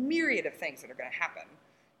like the myriad of things that are going to happen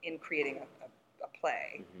in creating a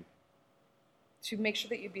play, to make sure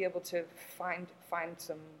that you'd be able to find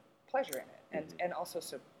some pleasure in it, and also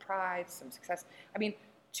some pride, some success. I mean,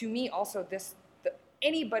 to me also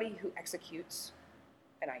anybody who executes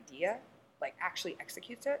an idea, like actually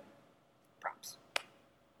executes it, props.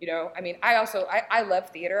 I mean, I love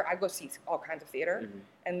theater. I go see all kinds of theater,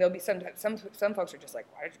 and there'll be some folks are just like,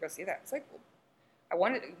 why did you go see that? It's like, well, I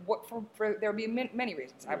wanted there'll be many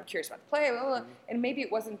reasons. I'm curious about the play, blah, blah, blah, and maybe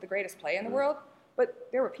it wasn't the greatest play in the world, but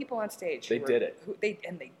there were people on stage They did it. They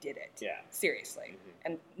did it. Yeah. Seriously,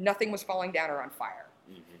 and nothing was falling down or on fire.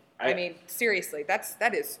 I I mean, seriously,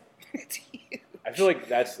 that is it's huge. I feel like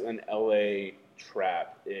that's an LA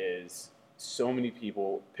trap, is so many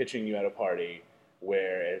people pitching you at a party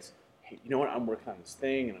where it's, hey, you know what, I'm working on this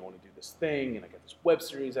thing and I want to do this thing and I got this web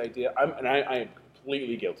series idea. I am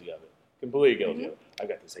completely guilty of it. Completely guilty of it. I've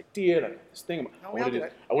got this idea and I've got this thing. I want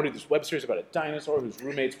to do this web series about a dinosaur who's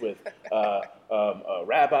roommates with a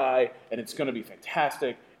rabbi, and it's going to be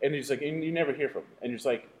fantastic. And it's like, and you never hear from them. And you're just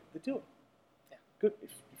like, do it. Yeah. Good.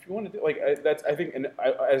 If you want to do, that's, I think, and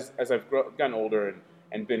as I've gotten older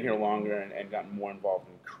and been here longer and gotten more involved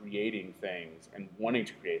in creating things and wanting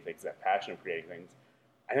to create things, that passion of creating things,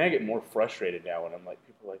 I think I get more frustrated now when I'm like,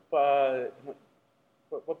 people are like, but, I'm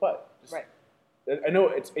like, what? Just, Right. I know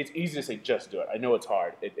it's easy to say just do it. I know it's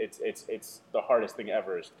hard. It's the hardest thing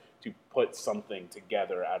ever is to put something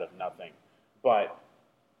together out of nothing. But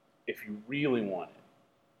if you really want it,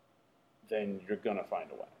 then you're gonna find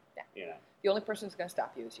a way. Yeah. The only person who's gonna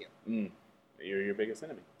stop you is you. You're your biggest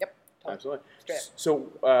enemy. Yep. Totally. Absolutely. Straight up.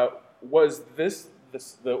 So was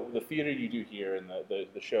the theater you do here and the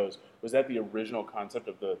shows, was that the original concept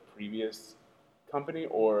of the previous company,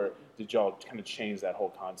 or did y'all kind of change that whole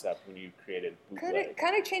concept when you created Bootleg?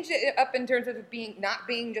 Kind of changed it up in terms of it not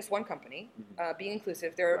being just one company, being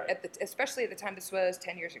inclusive. There, Right. especially at the time, this was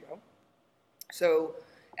 10 years ago. So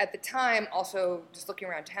at the time, also just looking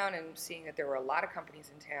around town and seeing that there were a lot of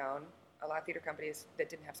companies in town, a lot of theater companies that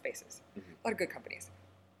didn't have spaces, a lot of good companies,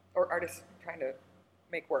 or artists trying to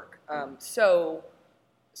make work. So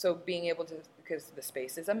being able to, because the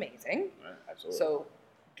space is amazing. Right, absolutely. So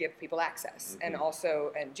give people access, and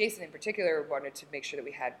Jason in particular wanted to make sure that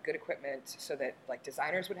we had good equipment so that like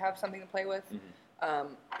designers would have something to play with,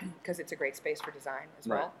 because it's a great space for design as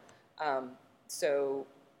well. So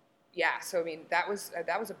I mean that was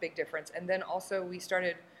a big difference. And then also we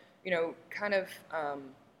started, kind of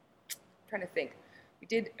trying to think.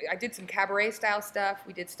 I did some cabaret style stuff.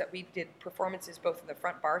 We did performances both in the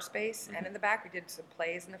front bar space and in the back. We did some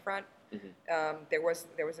plays in the front. There was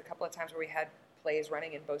a couple of times where we had plays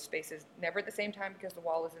running in both spaces, never at the same time because the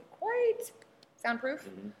wall isn't quite soundproof,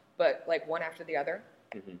 but like one after the other.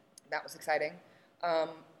 That was exciting.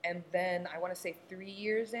 And then I want to say 3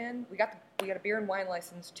 years in, we got a beer and wine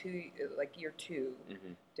license year 2.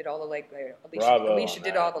 Did all the Alicia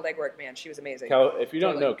did all the legwork, man. She was amazing. If you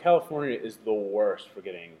don't know, California is the worst for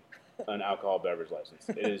getting an alcohol beverage license.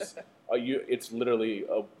 It is it's literally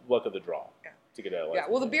a luck of the draw to get a license.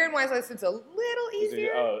 Yeah, well, the beer and wine license is a little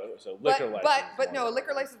easier. So liquor license. But no, a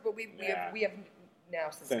liquor license. But we have now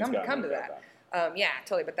since come to that. Yeah,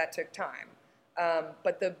 totally. But that took time.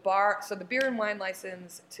 But the beer and wine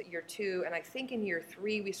license to year 2, and I think in year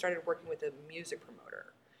 3 we started working with a music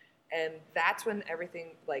promoter, and that's when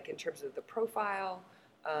everything, like in terms of the profile,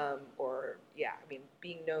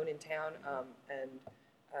 being known in town,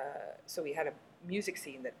 so we had a music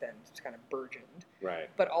scene that then kind of burgeoned. Right.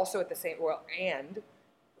 But also at the same and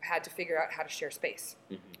had to figure out how to share space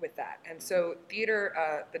with that, and so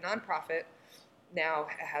theater, the nonprofit. Now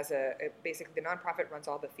has basically the nonprofit runs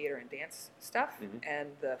all the theater and dance stuff, and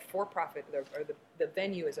the for-profit the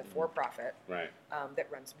venue is a for-profit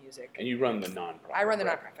that runs music. And you run the nonprofit. I run the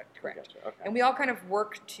nonprofit, correct? Gotcha. Okay. And we all kind of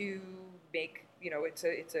work to make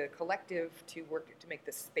it's a collective to work to make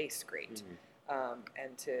the space great,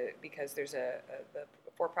 because there's the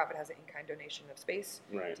for-profit has an in-kind donation of space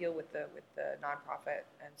deal with the nonprofit,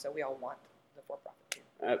 and so we all want the for-profit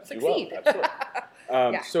to succeed.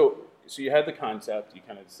 Absolutely. So you had the concept. You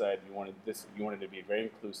kind of decided you wanted to be very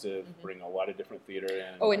inclusive, bring a lot of different theater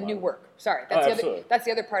in. Oh, and new work. Sorry, that's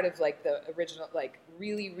the other part of like the original, like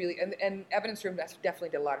really, really, and Evidence Room definitely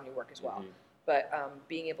did a lot of new work as well. But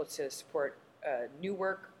being able to support new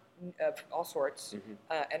work of all sorts,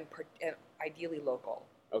 and ideally local.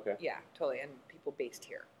 Okay. Yeah, totally, and people based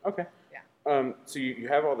here. Okay. Yeah. So you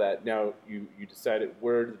have all that. Now you decided,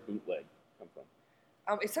 where did the bootleg come from?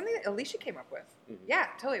 It's something that Alicia came up with. Yeah,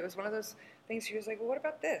 totally. It was one of those things. She was like, well, what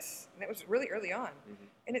about this? And it was really early on.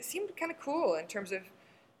 And it seemed kind of cool in terms of,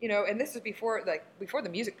 and this was before the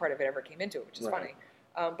music part of it ever came into it, which is funny.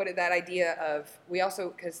 But that idea of, we also,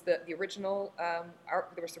 because the original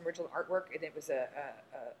art, there was some original artwork, and it was a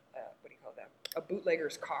what do you call that? A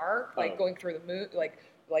bootlegger's car, going through the moon, like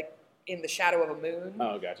in the shadow of a moon.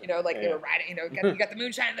 Oh, gotcha. They were riding, you got the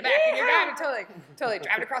moonshine in the back, and you're driving, totally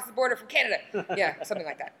driving across the border from Canada. Yeah, something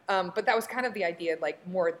like that. But that was kind of the idea, like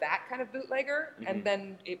more that kind of bootlegger, and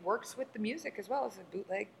then it works with the music as well as a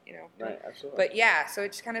bootleg, Right, absolutely. But yeah, so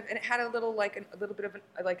it just kind of, and it had a little bit of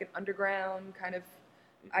an underground kind of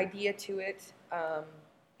idea to it.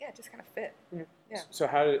 It just kind of fit. Yeah. So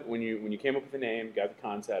when you came up with the name, got the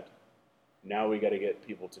concept, now we got to get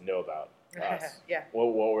people to know about us. Yeah.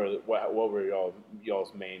 What were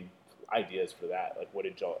y'all's main ideas for that? Like, what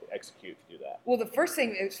did y'all execute to do that? Well, the first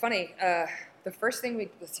thing, it was funny. The first thing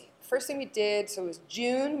we did. So it was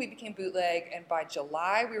June we became Bootleg, and by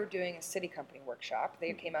July we were doing a City Company workshop.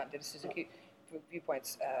 They came out and did a Suzuki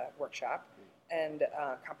Viewpoints workshap and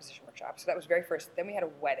composition workshop. So that was very first. Then we had a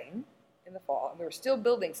wedding in the fall, and we were still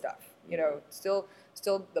building stuff.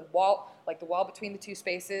 Still the wall, like the wall between the two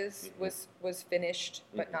spaces was finished,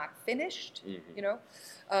 but not finished.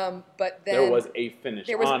 But then there was a finish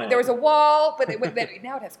on it. There was a wall, but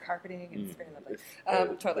now it has carpeting, and it's very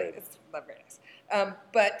lovely. Totally, it's very nice.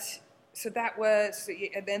 But so that was,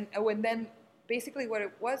 and then basically what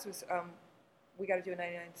it was we got to do a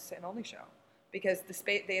 99 cent only show, because the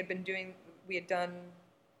space they had been doing, we had done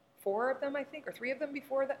 4 of them, I think, or 3 of them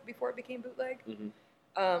before it became Bootleg.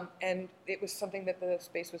 And it was something that the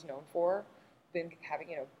space was known for, been having,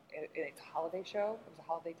 it's a holiday show. It was a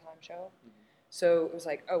holiday time show. So it was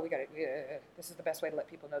like, oh, this is the best way to let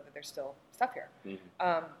people know that there's still stuff here.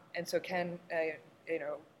 And so Ken,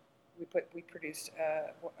 we produced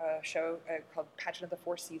a show called Pageant of the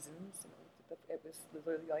 4 Seasons. It was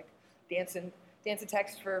literally like dance and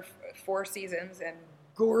text for 4 seasons, and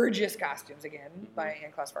gorgeous costumes again by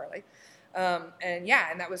Ann Claus Farley. And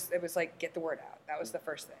it was like, get the word out. That was the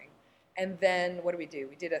first thing. And then what did we do?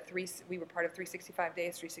 We were part of 365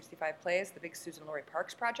 Days, 365 Plays, the big Susan Laurie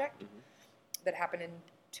Parks project that happened in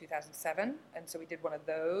 2007. And so we did one of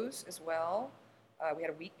those as well. We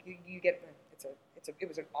had a week, it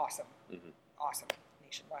was an awesome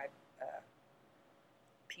nationwide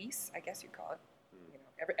piece, I guess you'd call it.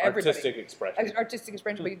 Artistic expression. Artistic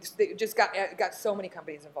expression, but they just got so many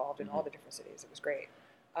companies involved in all the different cities. It was great.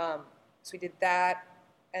 So we did that,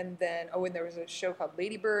 and then and there was a show called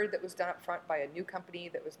Lady Bird that was done up front by a new company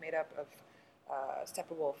that was made up of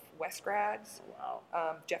Steppenwolf West grads. Oh,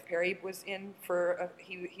 wow. Jeff Perry was in for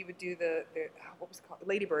he would do the what was it called?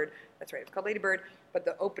 Lady Bird. That's right. It was called Lady Bird, but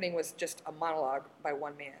the opening was just a monologue by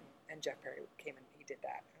one man, and Jeff Perry came and he did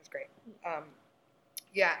that. It was great.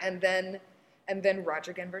 And then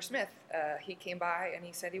Roger Denver Smith, he came by and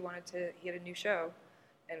he said he had a new show,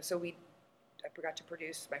 and so I forgot to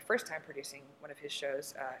produce, my first time producing one of his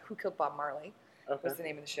shows, Who Killed Bob Marley was the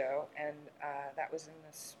name of the show, and that was in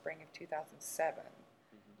the spring of 2007.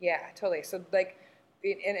 Yeah, totally. So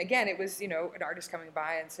and again, it was, an artist coming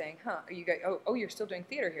by and saying, you guys, you're still doing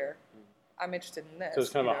theater here. I'm interested in this. So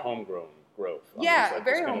it's kind of a homegrown growth. Yeah, almost,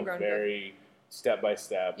 very this kind of homegrown growth. very step by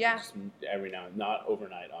step. Yeah. Just every now, not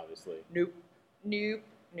overnight, obviously. Nope.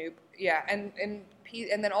 Yeah, and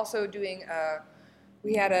then also doing.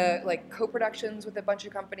 We had co-productions with a bunch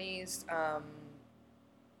of companies.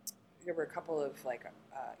 There were a couple of Evel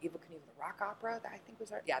Knievel, the rock opera. That I think was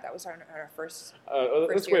that was our first.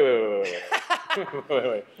 Let's year.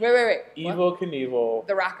 wait. Wait. Evil Knievel.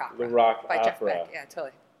 The rock opera. The rock by opera. Jeff Beck. Yeah,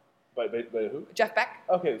 totally. By who? Jeff Beck.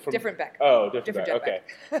 Okay, Different Beck. Oh, different Jeff Beck.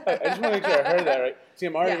 Beck. Okay. I just want to make sure I heard that right. See,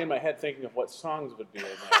 I'm already Yeah. in my head thinking of what songs would be in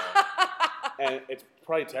there, and it's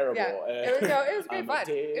probably terrible. Yeah. It was great I'm fun.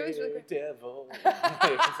 A It was really great. Devil.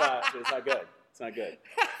 It's not good. It's not good.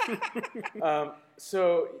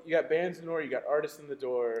 So you got bands in the door, you got artists in the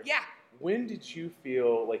door. Yeah. When did you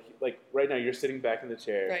feel like right now you're sitting back in the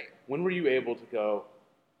chair? Right. When were you able to go?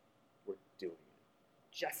 We're doing it.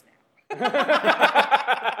 Just now.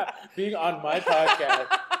 Being on my podcast,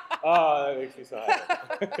 that makes me so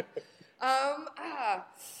happy.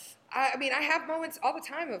 I mean, I have moments all the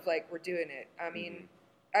time of we're doing it. I mean,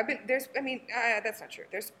 that's not true.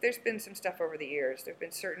 There's been some stuff over the years. There've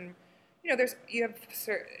been certain,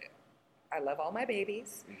 I love all my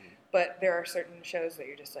babies, but there are certain shows that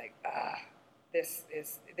you're just like, this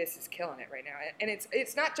is killing it right now. And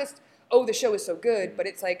it's not just, the show is so good, but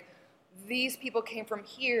it's like, these people came from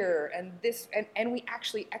here, and and we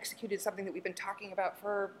actually executed something that we've been talking about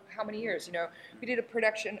for how many years? We did a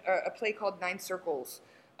play called Nine Circles,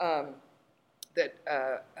 that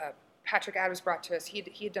Patrick Adams brought to us. He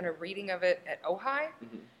had done a reading of it at Ojai,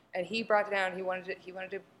 and he brought it down. He wanted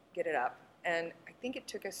to get it up, and I think it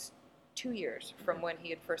took us 2 years from when he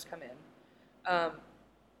had first come in,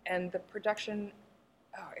 and the production.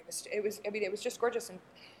 It was just gorgeous, and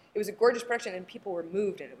it was a gorgeous production, and people were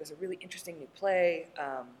moved, and it was a really interesting new play,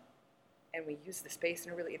 and we used the space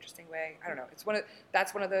in a really interesting way. I don't know.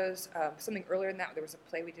 That's one of those. Something earlier than that, there was a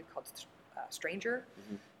play we did called Stranger,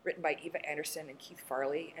 written by Eva Anderson and Keith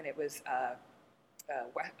Farley, and it was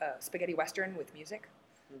spaghetti western with music.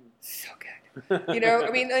 So good. I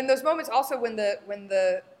mean, in those moments also when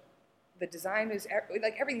the design is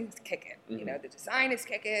everything's kicking. The design is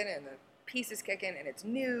kicking, and the piece is kicking, and it's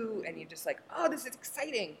new, and you're just like, this is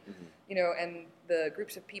exciting, and the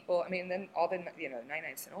groups of people. I mean, then all the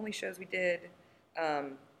 99 Cent Only shows we did.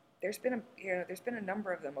 There's been a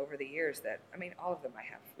number of them over the years that all of them I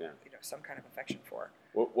have some kind of affection for.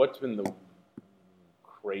 What's been the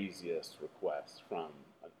craziest request from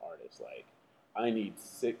an artist? Like, I need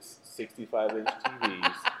 6 65-inch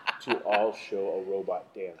TVs to all show a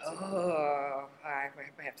robot dancing. Oh, I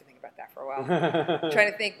might have to think about that for a while. I'm trying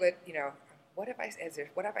to think, but what have I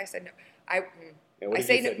said no? I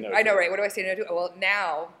say no. I know, right? What do I say no to? Well,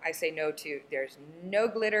 now I say no to. There's no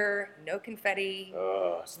glitter, no confetti.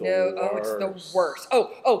 It's the worst. It's the worst.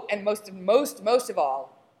 Oh, and most of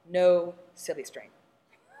all, no silly string.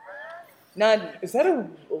 None. Is that a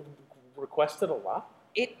requested a lot?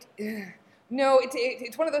 No,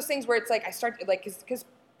 it's one of those things where it's like I start because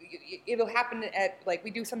it'll happen at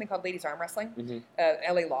we do something called Ladies Arm Wrestling,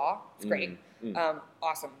 LA Law. It's great,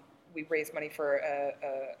 awesome. We raise money for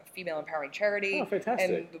a female empowering charity. Oh, fantastic!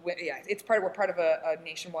 And we're part of a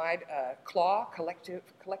nationwide CLAW collective,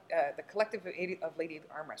 the collective of lady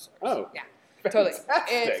arm wrestlers. Oh, yeah. Totally.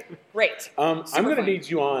 Fantastic. It's great. I'm going to fun. need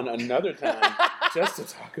you on another time just to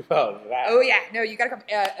talk about that. Oh, yeah. No, you got to come.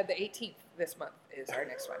 The 18th this month is our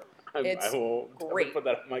next one. It's I will great. Put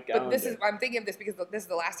that on my calendar. But I'm thinking of this because this is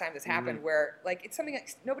the last time this happened where, it's something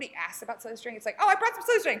that nobody asks about silly string. It's like, I brought some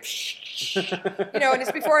silly string. And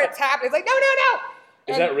it's before it's happened. It's like, no.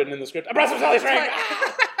 Is that written in the script? I brought some silly string.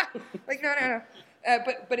 No.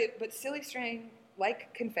 But silly string,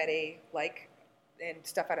 like confetti, and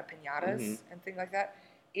stuff out of pinatas and things like that.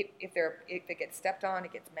 If it gets stepped on,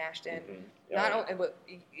 it gets mashed in.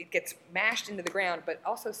 It gets mashed into the ground, but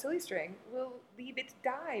also silly string will leave its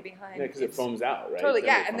dye behind. Yeah, because it foams out, right? Totally,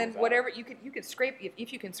 yeah. And then whatever you can scrape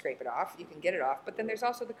if you can scrape it off, you can get it off. But then there's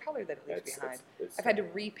also the color that it leaves behind. I've had to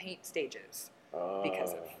repaint stages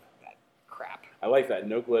because of that crap. I like that.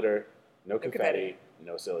 No glitter, no confetti,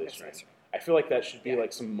 no silly string. I feel like that should be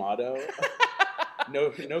like some motto. No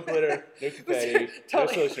glitter, no confetti, no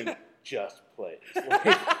silly string. Just plays.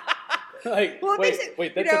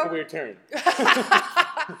 Wait, that took a weird turn.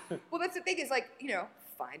 Well, that's the thing is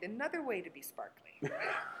find another way to be sparkly,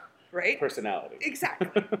 right? Personality.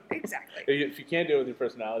 Exactly. If you can't do it with your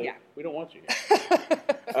personality, we don't want you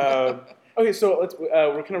here. Okay, so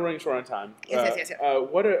we're kind of running short on time. Yes.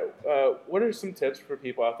 What are some tips for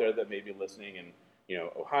people out there that may be listening in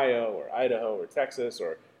Ohio or Idaho or Texas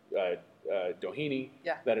or Doheny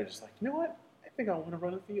that are just like, you know what? I think I want to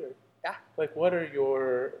run a theater. Yeah. Like, what are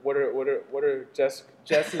Jess's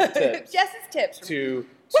tips Jess's tips. to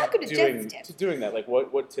Welcome to doing Jess's tips. to doing that? Like,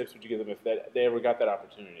 what tips would you give them if they ever got that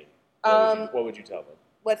opportunity? What would you tell them?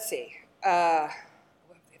 Let's see.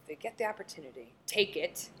 If they get the opportunity, take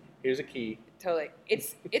it. Here's a key. Totally.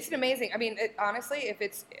 It's an amazing. I mean, honestly, if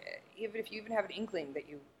you even have an inkling that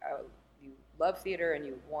you love theater and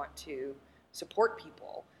you want to support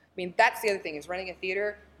people. I mean, that's the other thing is running a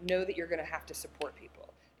theater. Know that you're going to have to support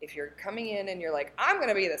people. If you're coming in and you're like, I'm going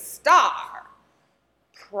to be the star,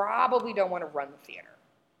 probably don't want to run the theater.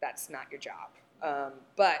 That's not your job.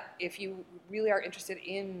 But if you really are interested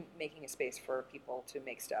in making a space for people to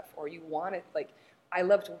make stuff, or you want it, like, I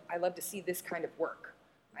love to see this kind of work.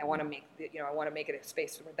 I want to make it a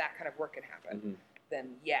space where that kind of work can happen. Mm-hmm. Then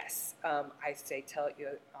yes, I say tell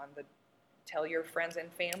your friends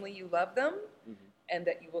and family you love them, and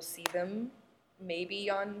that you will see them maybe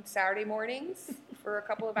on Saturday mornings for a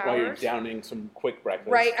couple of hours. While you're downing some quick breakfast.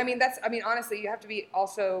 Right. I mean, honestly, you have to be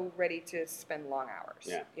also ready to spend long hours.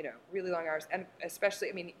 Yeah. You know, really long hours, and especially,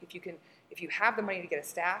 I mean, if you have the money to get a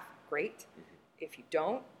staff, great. If you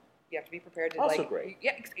don't, you have to be prepared to Also great.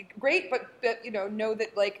 Yeah, great, but know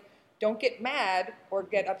that, like, don't get mad or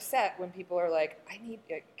get upset when people are like,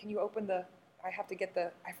 can you open I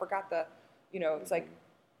forgot the, it's like,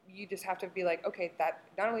 you just have to be like, okay, that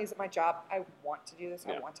not only is it my job, I want to do this,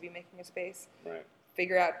 Yeah. I want to be making a space. Right.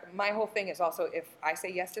 Figure out, my whole thing is also, if I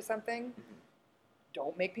say yes to something,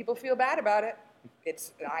 don't make people feel bad about it.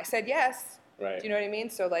 I said yes. Right. Do you know what I mean?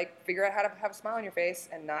 So, like, figure out how to have a smile on your face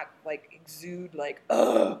and not, like, exude, like,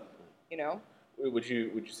 ugh, Would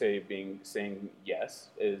you say saying yes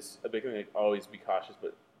is a big thing? Like, always be cautious,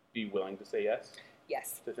 but be willing to say yes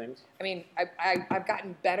Yes. to things? I mean, I've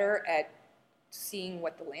gotten better at seeing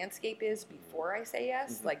what the landscape is before I say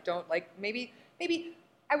yes. Mm-hmm. Like, don't, like, maybe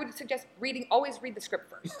I would suggest always read the script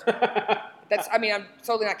first. I'm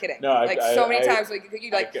totally not kidding. No, so many times, like, you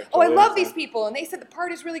like, I love these people, and they said the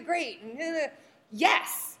part is really great. And,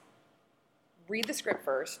 yes. Read the script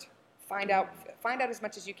first. Find out as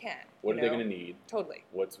much as you can. What are they going to need? Totally.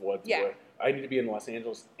 Yeah. I need to be in Los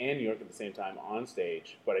Angeles and New York at the same time on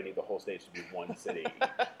stage, but I need the whole stage to be one city.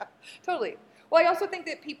 Totally. Well, I also think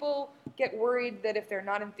that people get worried that if they're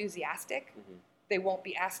not enthusiastic, they won't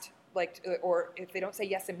be asked, or if they don't say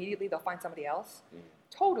yes immediately, they'll find somebody else.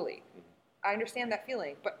 Totally. I understand that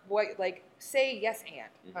feeling, but say yes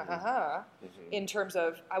and in terms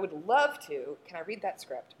of, I would love to. Can I read that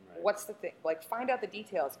script? Right. What's the thing? Like, find out the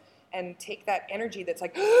details and take that energy that's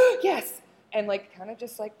like yes, and like kind of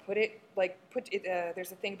just like put it.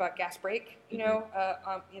 There's a thing about gas brake,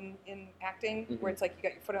 in acting, where it's like you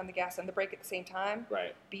got your foot on the gas and the brake at the same time.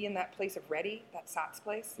 Right. Be in that place of ready, that SOTS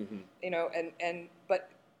place. But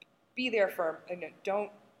be there for, don't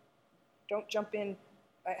jump in.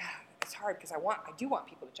 It's hard because I do want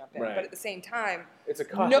people to jump in, Right. but at the same time, It's a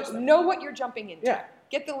cautious thing. know what you're jumping into. Yeah.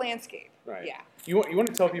 Get the landscape. Right. Yeah. You want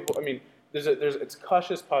to tell people, I mean, it's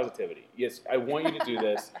cautious positivity. Yes, I want you to do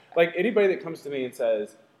this. Like, anybody that comes to me and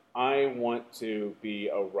says, I want to be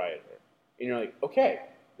a writer, and you're like, okay,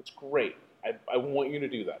 that's great. I want you to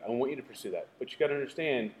do that. I want you to pursue that. But you got to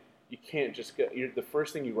understand, you can't just the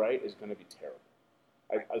first thing you write is going to be terrible.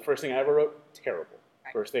 The first thing I ever wrote, terrible.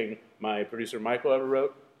 Right. First thing my producer Michael ever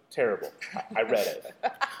wrote, terrible. I read it.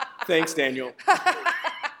 Thanks, Daniel.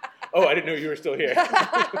 Oh, I didn't know you were still here.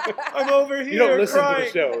 I'm over here. You don't listen crying. to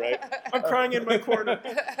the show, right? I'm crying in my corner.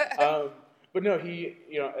 But no,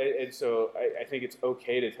 and so I think it's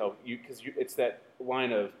okay to tell you, because it's that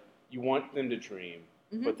line of, you want them to dream,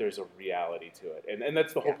 but there's a reality to it. And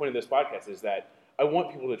that's the whole point of this podcast, is that I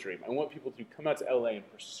want people to dream. I want people to come out to LA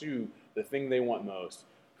and pursue the thing they want most,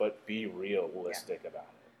 but be realistic about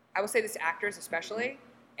it. I will say this to actors especially,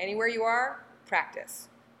 anywhere you are, practice.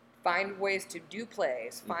 Find ways to do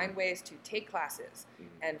plays, find ways to take classes,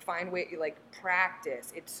 and find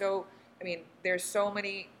practice. There's so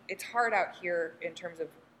many, it's hard out here in terms of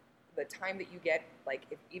the time that you get,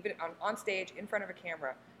 even on stage, in front of a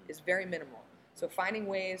camera, is very minimal. So finding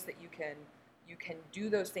ways that you can do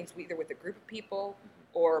those things either with a group of people,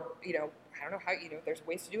 or, I don't know how, there's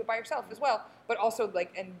ways to do it by yourself as well, but also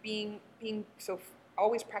and being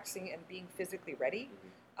always practicing and being physically ready.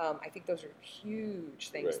 I think those are huge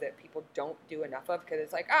things that people don't do enough of, because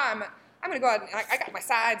it's like, I'm going to go out and I got my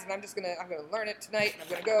sides, and I'm going to learn it tonight, and I'm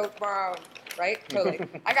going to go tomorrow, right? Totally.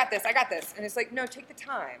 I got this. And it's like, no, take the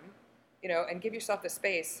time, and give yourself the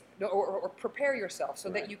space, or prepare yourself so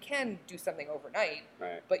that you can do something overnight,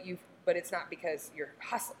 but it's not because you're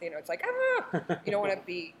hustling, it's like, you don't want to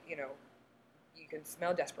be, you can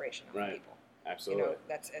smell desperation on people. Absolutely.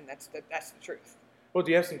 That's the truth. Well,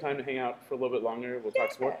 do you have some time to hang out for a little bit longer? We'll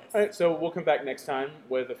talk some more. All right, so we'll come back next time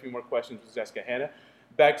with a few more questions with Jessica Hanna.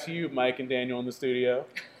 Back to you, Mike and Daniel in the studio.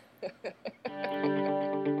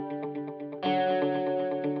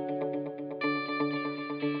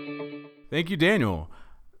 Thank you, Daniel.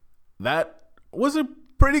 That was a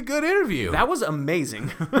pretty good interview. That was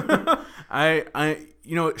amazing.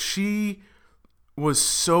 She was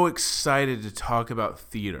so excited to talk about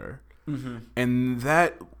theater, and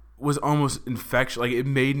that was almost infectious. Like, it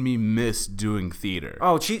made me miss doing theater.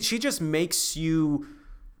 Oh, she just makes you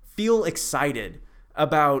feel excited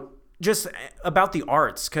about the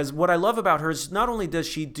arts. Because what I love about her is not only does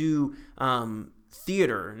she do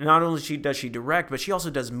theater, not only does she direct, but she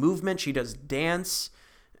also does movement. She does dance,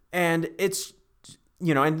 and it's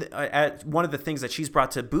one of the things that she's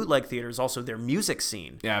brought to bootleg theater is also their music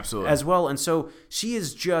scene. Yeah, absolutely. As well. And so she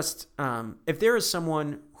is just, if there is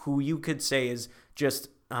someone who you could say is just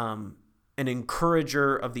an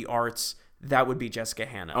encourager of the arts, that would be Jessica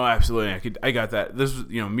Hanna. Oh, absolutely. I got that. This was,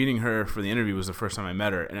 meeting her for the interview was the first time I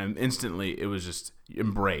met her, and instantly it was just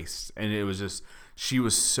embraced, and it was just, she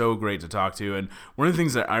was so great to talk to. And one of the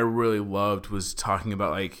things that I really loved was talking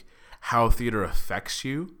about like how theater affects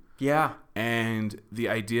you. Yeah. And the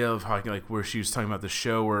idea of how, like, where she was talking about the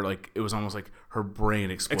show where, like, it was almost like her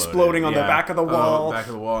brain exploding on the back of the wall. Back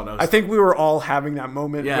of the wall. And I think we were all having that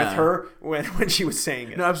moment Yeah. with her when she was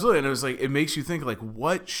saying it. No, absolutely. And it was like, it makes you think, like,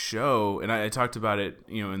 what show, and I talked about it,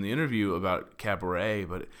 in the interview about Cabaret,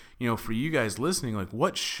 but, for you guys listening, like,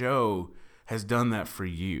 what show has done that for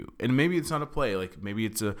you? And maybe it's not a play, like maybe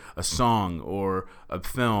it's a song or a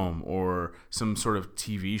film or some sort of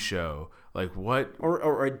TV show. Like what,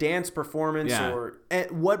 or a dance performance, Yeah. or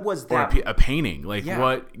what was that? or a painting. Like Yeah.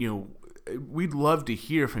 what, we'd love to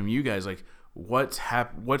hear from you guys. Like what's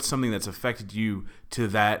something that's affected you to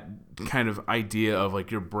that kind of idea of like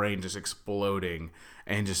your brain just exploding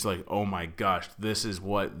and just like, oh my gosh, this is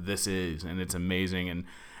what this is, and it's amazing.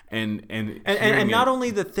 And not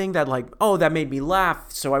only the thing that like, oh, that made me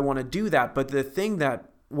laugh, so I want to do that, but the thing that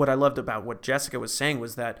what I loved about what Jessica was saying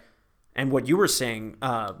was that, and what you were saying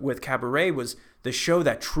with Cabaret, was the show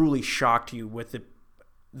that truly shocked you with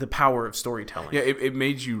the power of storytelling. Yeah, it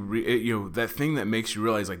made you, that thing that makes you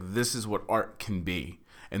realize, like, this is what art can be,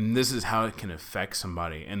 and this is how it can affect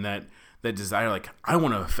somebody, and that desire, like, I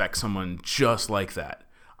want to affect someone just like that.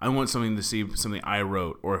 I want something to see something I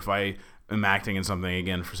wrote, or if I am acting in something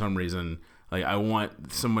again for some reason, like, I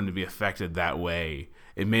want someone to be affected that way.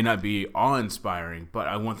 It may not be awe-inspiring, but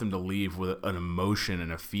I want them to leave with an emotion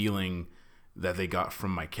and a feeling that they got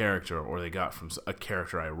from my character, or they got from a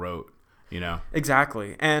character I wrote,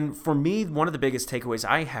 Exactly. And for me, one of the biggest takeaways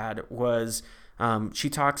I had was she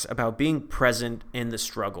talks about being present in the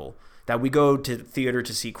struggle, that we go to theater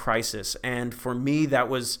to see crisis. And for me, that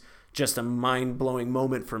was just a mind-blowing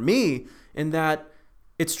moment for me, in that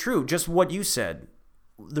it's true, just what you said.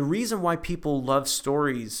 The reason why people love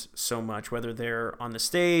stories so much, whether they're on the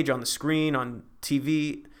stage, on the screen, on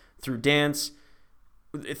TV, through dance,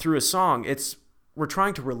 through a song, we're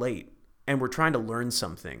trying to relate and we're trying to learn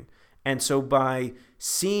something. And so by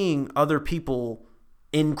seeing other people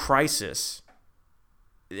in crisis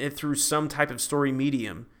through some type of story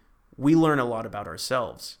medium, we learn a lot about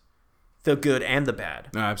ourselves, the good and the bad.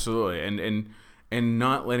 No, absolutely. And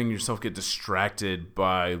not letting yourself get distracted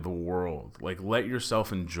by the world. Like, let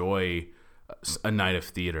yourself enjoy a night of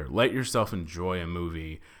theater. Let yourself enjoy a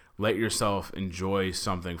movie. Let yourself enjoy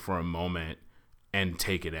something for a moment and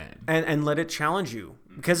take it in. And let it challenge you,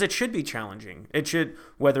 because it should be challenging. It should,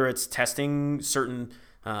 whether it's testing certain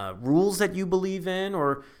rules that you believe in,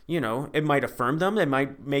 or, it might affirm them. It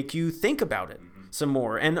might make you think about it some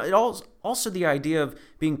more. And it also the idea of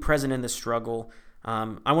being present in the struggle.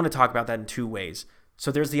 I want to talk about that in two ways.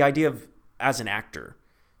 So there's the idea of, as an actor,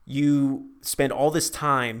 you spend all this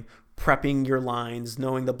time prepping your lines,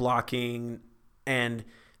 knowing the blocking, and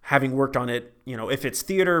having worked on it, if it's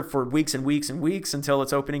theater, for weeks and weeks and weeks until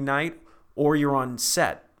it's opening night, or you're on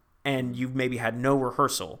set and you've maybe had no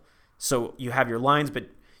rehearsal. So you have your lines, but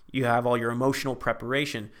you have all your emotional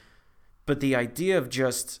preparation. But the idea of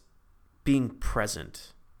just being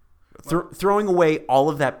present, throwing away all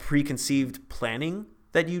of that preconceived planning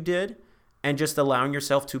that you did, and just allowing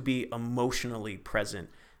yourself to be emotionally present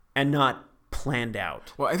and not planned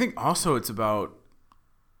out. Well, I think also it's about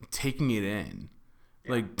taking it in.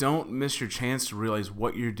 Yeah. Like, don't miss your chance to realize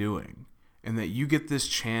what you're doing, and that you get this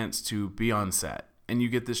chance to be on set, and you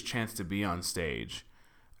get this chance to be on stage,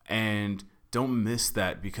 and don't miss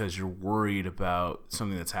that because you're worried about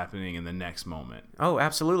something that's happening in the next moment. Oh,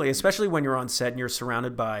 absolutely. Especially when you're on set and you're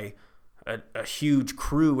surrounded by a huge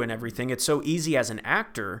crew and everything. It's so easy as an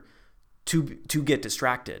actor to get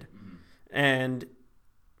distracted. And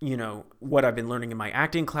what I've been learning in my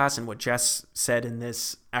acting class and what Jess said in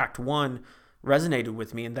this Act 1 resonated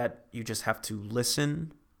with me, in that you just have to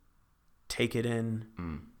listen, take it in,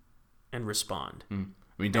 and respond. I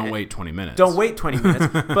mean, don't wait 20 minutes. Don't wait 20 minutes.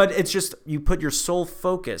 But it's just, you put your sole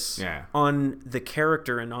focus on the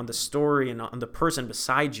character and on the story and on the person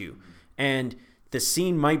beside you. And the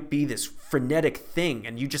scene might be this frenetic thing,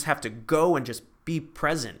 and you just have to go and just be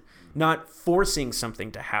present, not forcing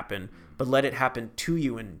something to happen, but let it happen to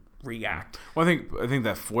you and react. Well, I think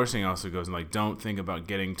that forcing also goes in, like, don't think about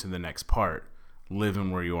getting to the next part. Live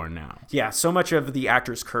in where you are now. Yeah, so much of the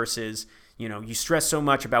actor's curse is, you stress so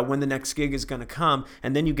much about when the next gig is going to come,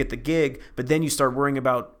 and then you get the gig, but then you start worrying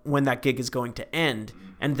about when that gig is going to end,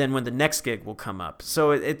 and then when the next gig will come up.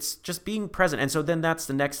 So it's just being present. And so then that's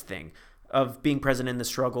the next thing of being present in the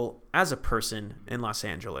struggle as a person in Los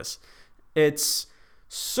Angeles. It's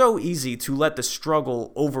so easy to let the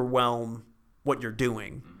struggle overwhelm what you're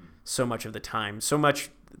doing so much of the time, so much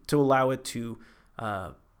to allow it to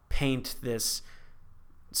paint this.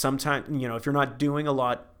 Sometimes, if you're not doing a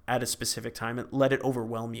lot at a specific time, let it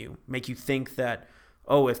overwhelm you, make you think that,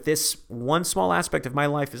 oh, if this one small aspect of my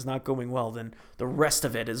life is not going well, then the rest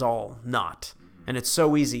of it is all not. And it's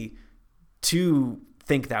so easy to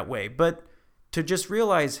think that way, but to just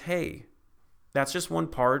realize, hey, that's just one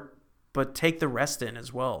part, but take the rest in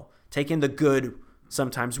as well. Take in the good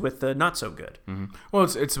sometimes with the not so good. Well,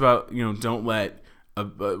 it's about, don't let,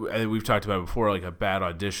 we've talked about it before, like a bad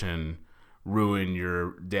audition ruin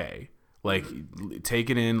your day. Like,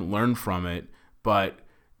 take it in, learn from it, but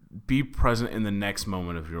be present in the next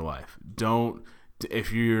moment of your life.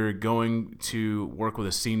 If you're going to work with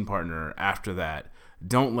a scene partner after that,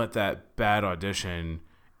 don't let that bad audition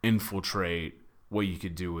infiltrate what you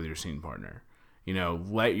could do with your scene partner.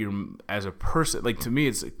 As a person, like, to me,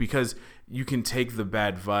 it's because you can take the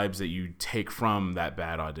bad vibes that you take from that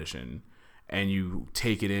bad audition and you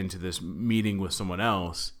take it into this meeting with someone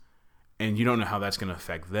else, and you don't know how that's going to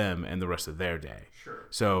affect them and the rest of their day. Sure.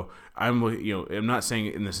 So I'm not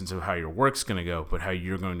saying in the sense of how your work's going to go, but how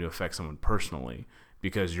you're going to affect someone personally,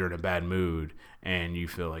 because you're in a bad mood and you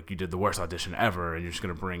feel like you did the worst audition ever, and you're just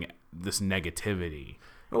going to bring this negativity.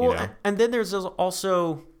 Well, and then there's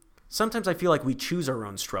also, sometimes I feel like we choose our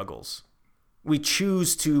own struggles. We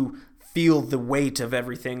choose to feel the weight of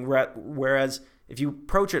everything, whereas if you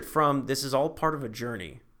approach it from, this is all part of a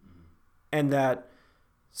journey, and that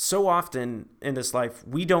so often in this life,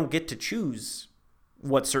 we don't get to choose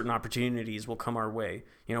what certain opportunities will come our way.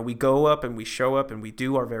 We go up and we show up and we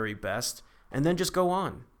do our very best, and then just go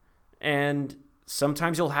on. And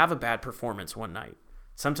sometimes you'll have a bad performance one night.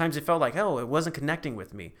 Sometimes it felt like, oh, it wasn't connecting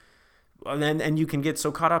with me. And you can get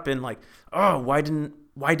so caught up in like, oh, why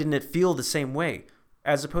didn't it feel the same way?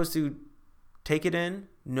 As opposed to take it in,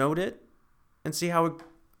 note it, and see how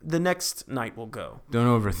the next night will go. Don't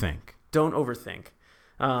overthink.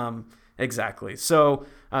 Exactly. So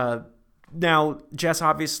now Jess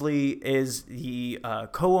obviously is the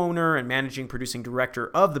co-owner and managing producing director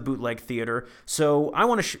of the Bootleg Theater. So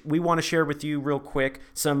we want to share with you real quick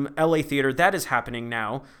some LA theater that is happening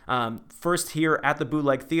now. First, here at the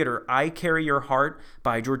Bootleg Theater, I Carry Your Heart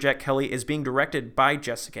by Georgette Kelly is being directed by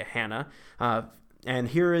Jessica Hanna. And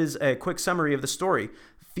here is a quick summary of the story.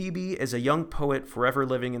 Phoebe is a young poet forever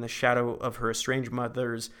living in the shadow of her estranged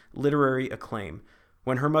mother's literary acclaim.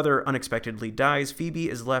 When her mother unexpectedly dies, Phoebe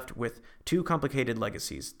is left with two complicated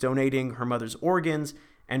legacies: donating her mother's organs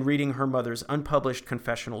and reading her mother's unpublished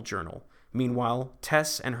confessional journal. Meanwhile,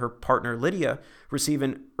 Tess and her partner Lydia receive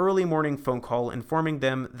an early morning phone call informing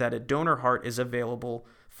them that a donor heart is available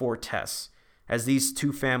for Tess. As these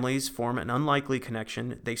two families form an unlikely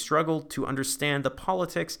connection, they struggle to understand the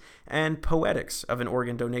politics and poetics of an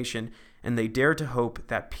organ donation, and they dare to hope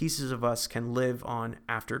that pieces of us can live on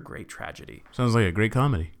after great tragedy. Sounds like a great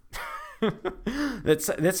comedy.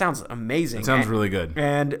 That sounds amazing. It sounds really good.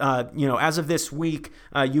 And, as of this week,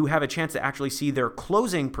 you have a chance to actually see their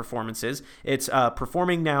closing performances. It's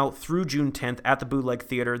performing now through June 10th at the Bootleg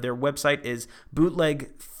Theater. Their website is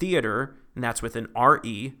Bootleg Theater, and that's with an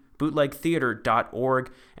R-E,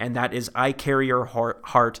 bootlegtheater.org, and that is I Carry Your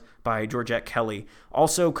Heart by Georgette Kelly.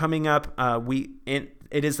 Also coming up,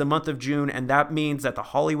 it is the month of June, and that means that the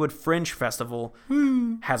Hollywood Fringe Festival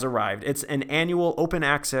has arrived. It's an annual open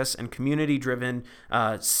access and community-driven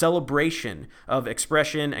celebration of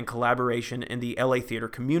expression and collaboration in the LA theater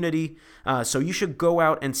community. So you should go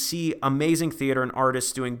out and see amazing theater and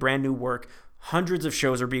artists doing brand new work. Hundreds of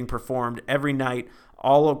shows are being performed every night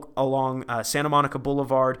all along Santa Monica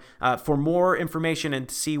Boulevard. For more information and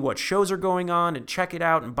to see what shows are going on and check it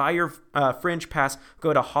out and buy your Fringe pass,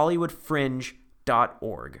 go to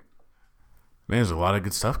hollywoodfringe.org. Man, there's a lot of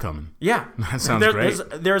good stuff coming. Yeah. That sounds great.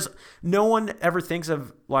 There's no one ever thinks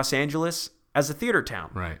of Los Angeles as a theater town.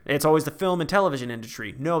 Right. It's always the film and television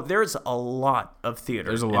industry. No, there's a lot of theater.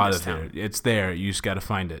 There's a lot of theater. It's there. You just got to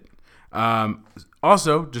find it.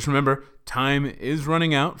 Also, just remember, time is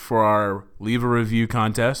running out for our Leave a Review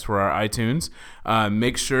contest for our iTunes.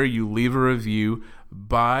 Make sure you leave a review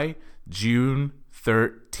by June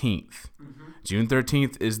 13th. June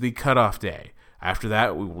 13th is the cutoff day. After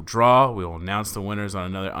that, we will draw. We will announce the winners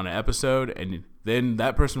on an episode, and then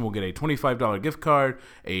that person will get a $25 gift card,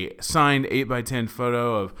 a signed 8x10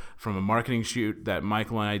 photo from a marketing shoot that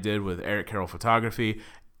Michael and I did with Eric Carroll Photography,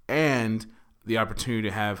 and the opportunity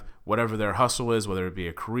to have whatever their hustle is, whether it be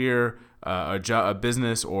a career, a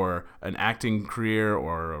business, or an acting career,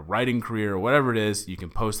 or a writing career, or whatever it is. You can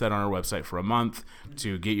post that on our website for a month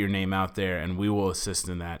to get your name out there, and we will assist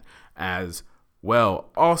in that as well.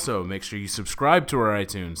 Also, make sure you subscribe to our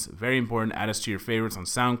iTunes. Very important. Add us to your favorites on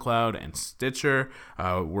SoundCloud and Stitcher,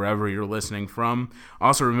 wherever you're listening from.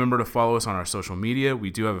 Also, remember to follow us on our social media. We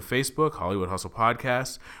do have a Facebook, Hollywood Hustle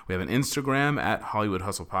Podcast. We have an Instagram at Hollywood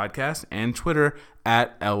Hustle Podcast, and Twitter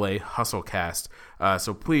at LA Hustlecast.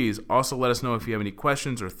 So please also let us know if you have any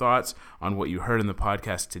questions or thoughts on what you heard in the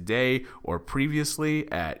podcast today or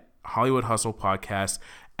previously at Hollywood Hustle Podcast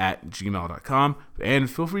at gmail.com, and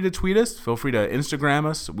feel free to tweet us, feel free to Instagram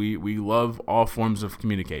us. We love all forms of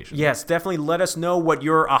communication. Yes, definitely let us know what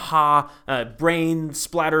your brain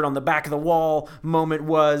splattered on the back of the wall moment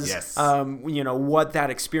was. Yes. What that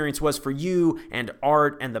experience was for you, and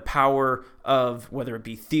art and the power of whether it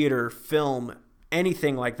be theater, film,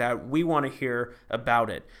 anything like that. We want to hear about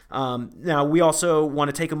it. Now, we also want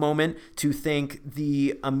to take a moment to thank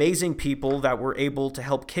the amazing people that were able to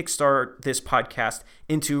help kickstart this podcast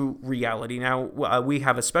into reality. Now, we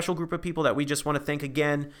have a special group of people that we just want to thank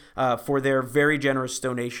again for their very generous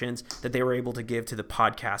donations that they were able to give to the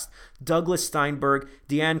podcast. Douglas Steinberg,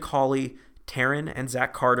 Deanne Cawley, Taryn and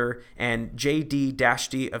Zach Carter, and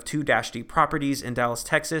JD-D of 2-D Properties in Dallas,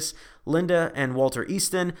 Texas, Linda and Walter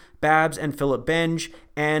Easton, Babs and Philip Benj,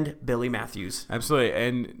 and Billy Matthews. Absolutely.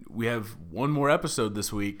 And we have one more episode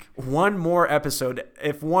this week. One more episode.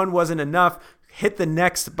 If one wasn't enough, hit the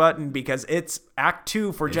next button because it's Act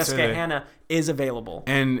 2 for Jessica Hanna is available.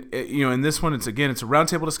 And, in this one, it's a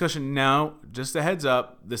roundtable discussion. Now, just a heads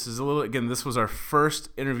up, this was our first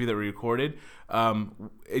interview that we recorded.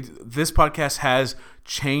 This podcast has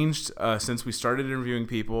changed since we started interviewing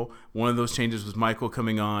people. One of those changes was Michael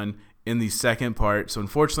coming on in the second part. So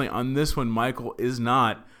unfortunately, on this one, Michael is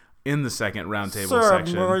not in the second roundtable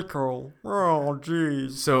section. Michael. Oh,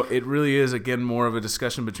 jeez. So it really is, again, more of a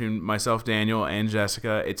discussion between myself, Daniel, and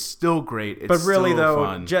Jessica. It's still great. It's but really, still though,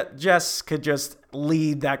 fun. Jess could just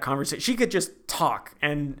lead that conversation. She could just talk,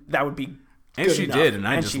 and that would be And good she enough. did, and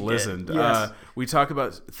I And just she did. listened. Yes. We talk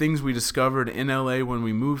about things we discovered in LA when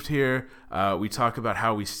we moved here. We talk about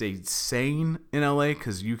how we stayed sane in LA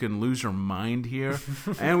because you can lose your mind here.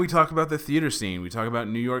 And we talk about the theater scene. We talk about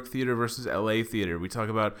New York theater versus LA theater. We talk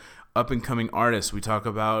about up-and-coming artists. We talk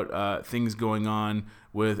about things going on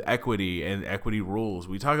with equity and equity rules.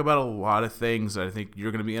 We talk about a lot of things that I think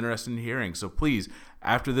you're going to be interested in hearing. So please,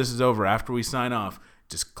 after this is over, after we sign off,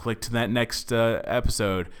 just click to that next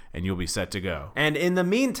episode, and you'll be set to go. And in the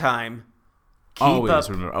meantime, keep Always up.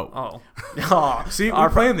 remember. Oh. See, we're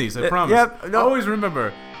playing these. I promise. Yep. No. Always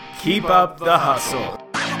remember. Keep up the hustle.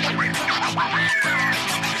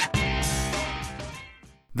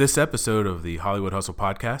 This episode of the Hollywood Hustle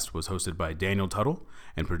Podcast was hosted by Daniel Tuttle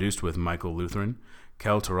and produced with Michael Lutheran.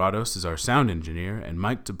 Kel Torados is our sound engineer, and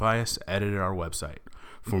Mike Tobias edited our website.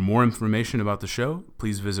 For more information about the show,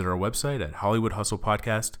 please visit our website at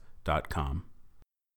hollywoodhustlepodcast.com.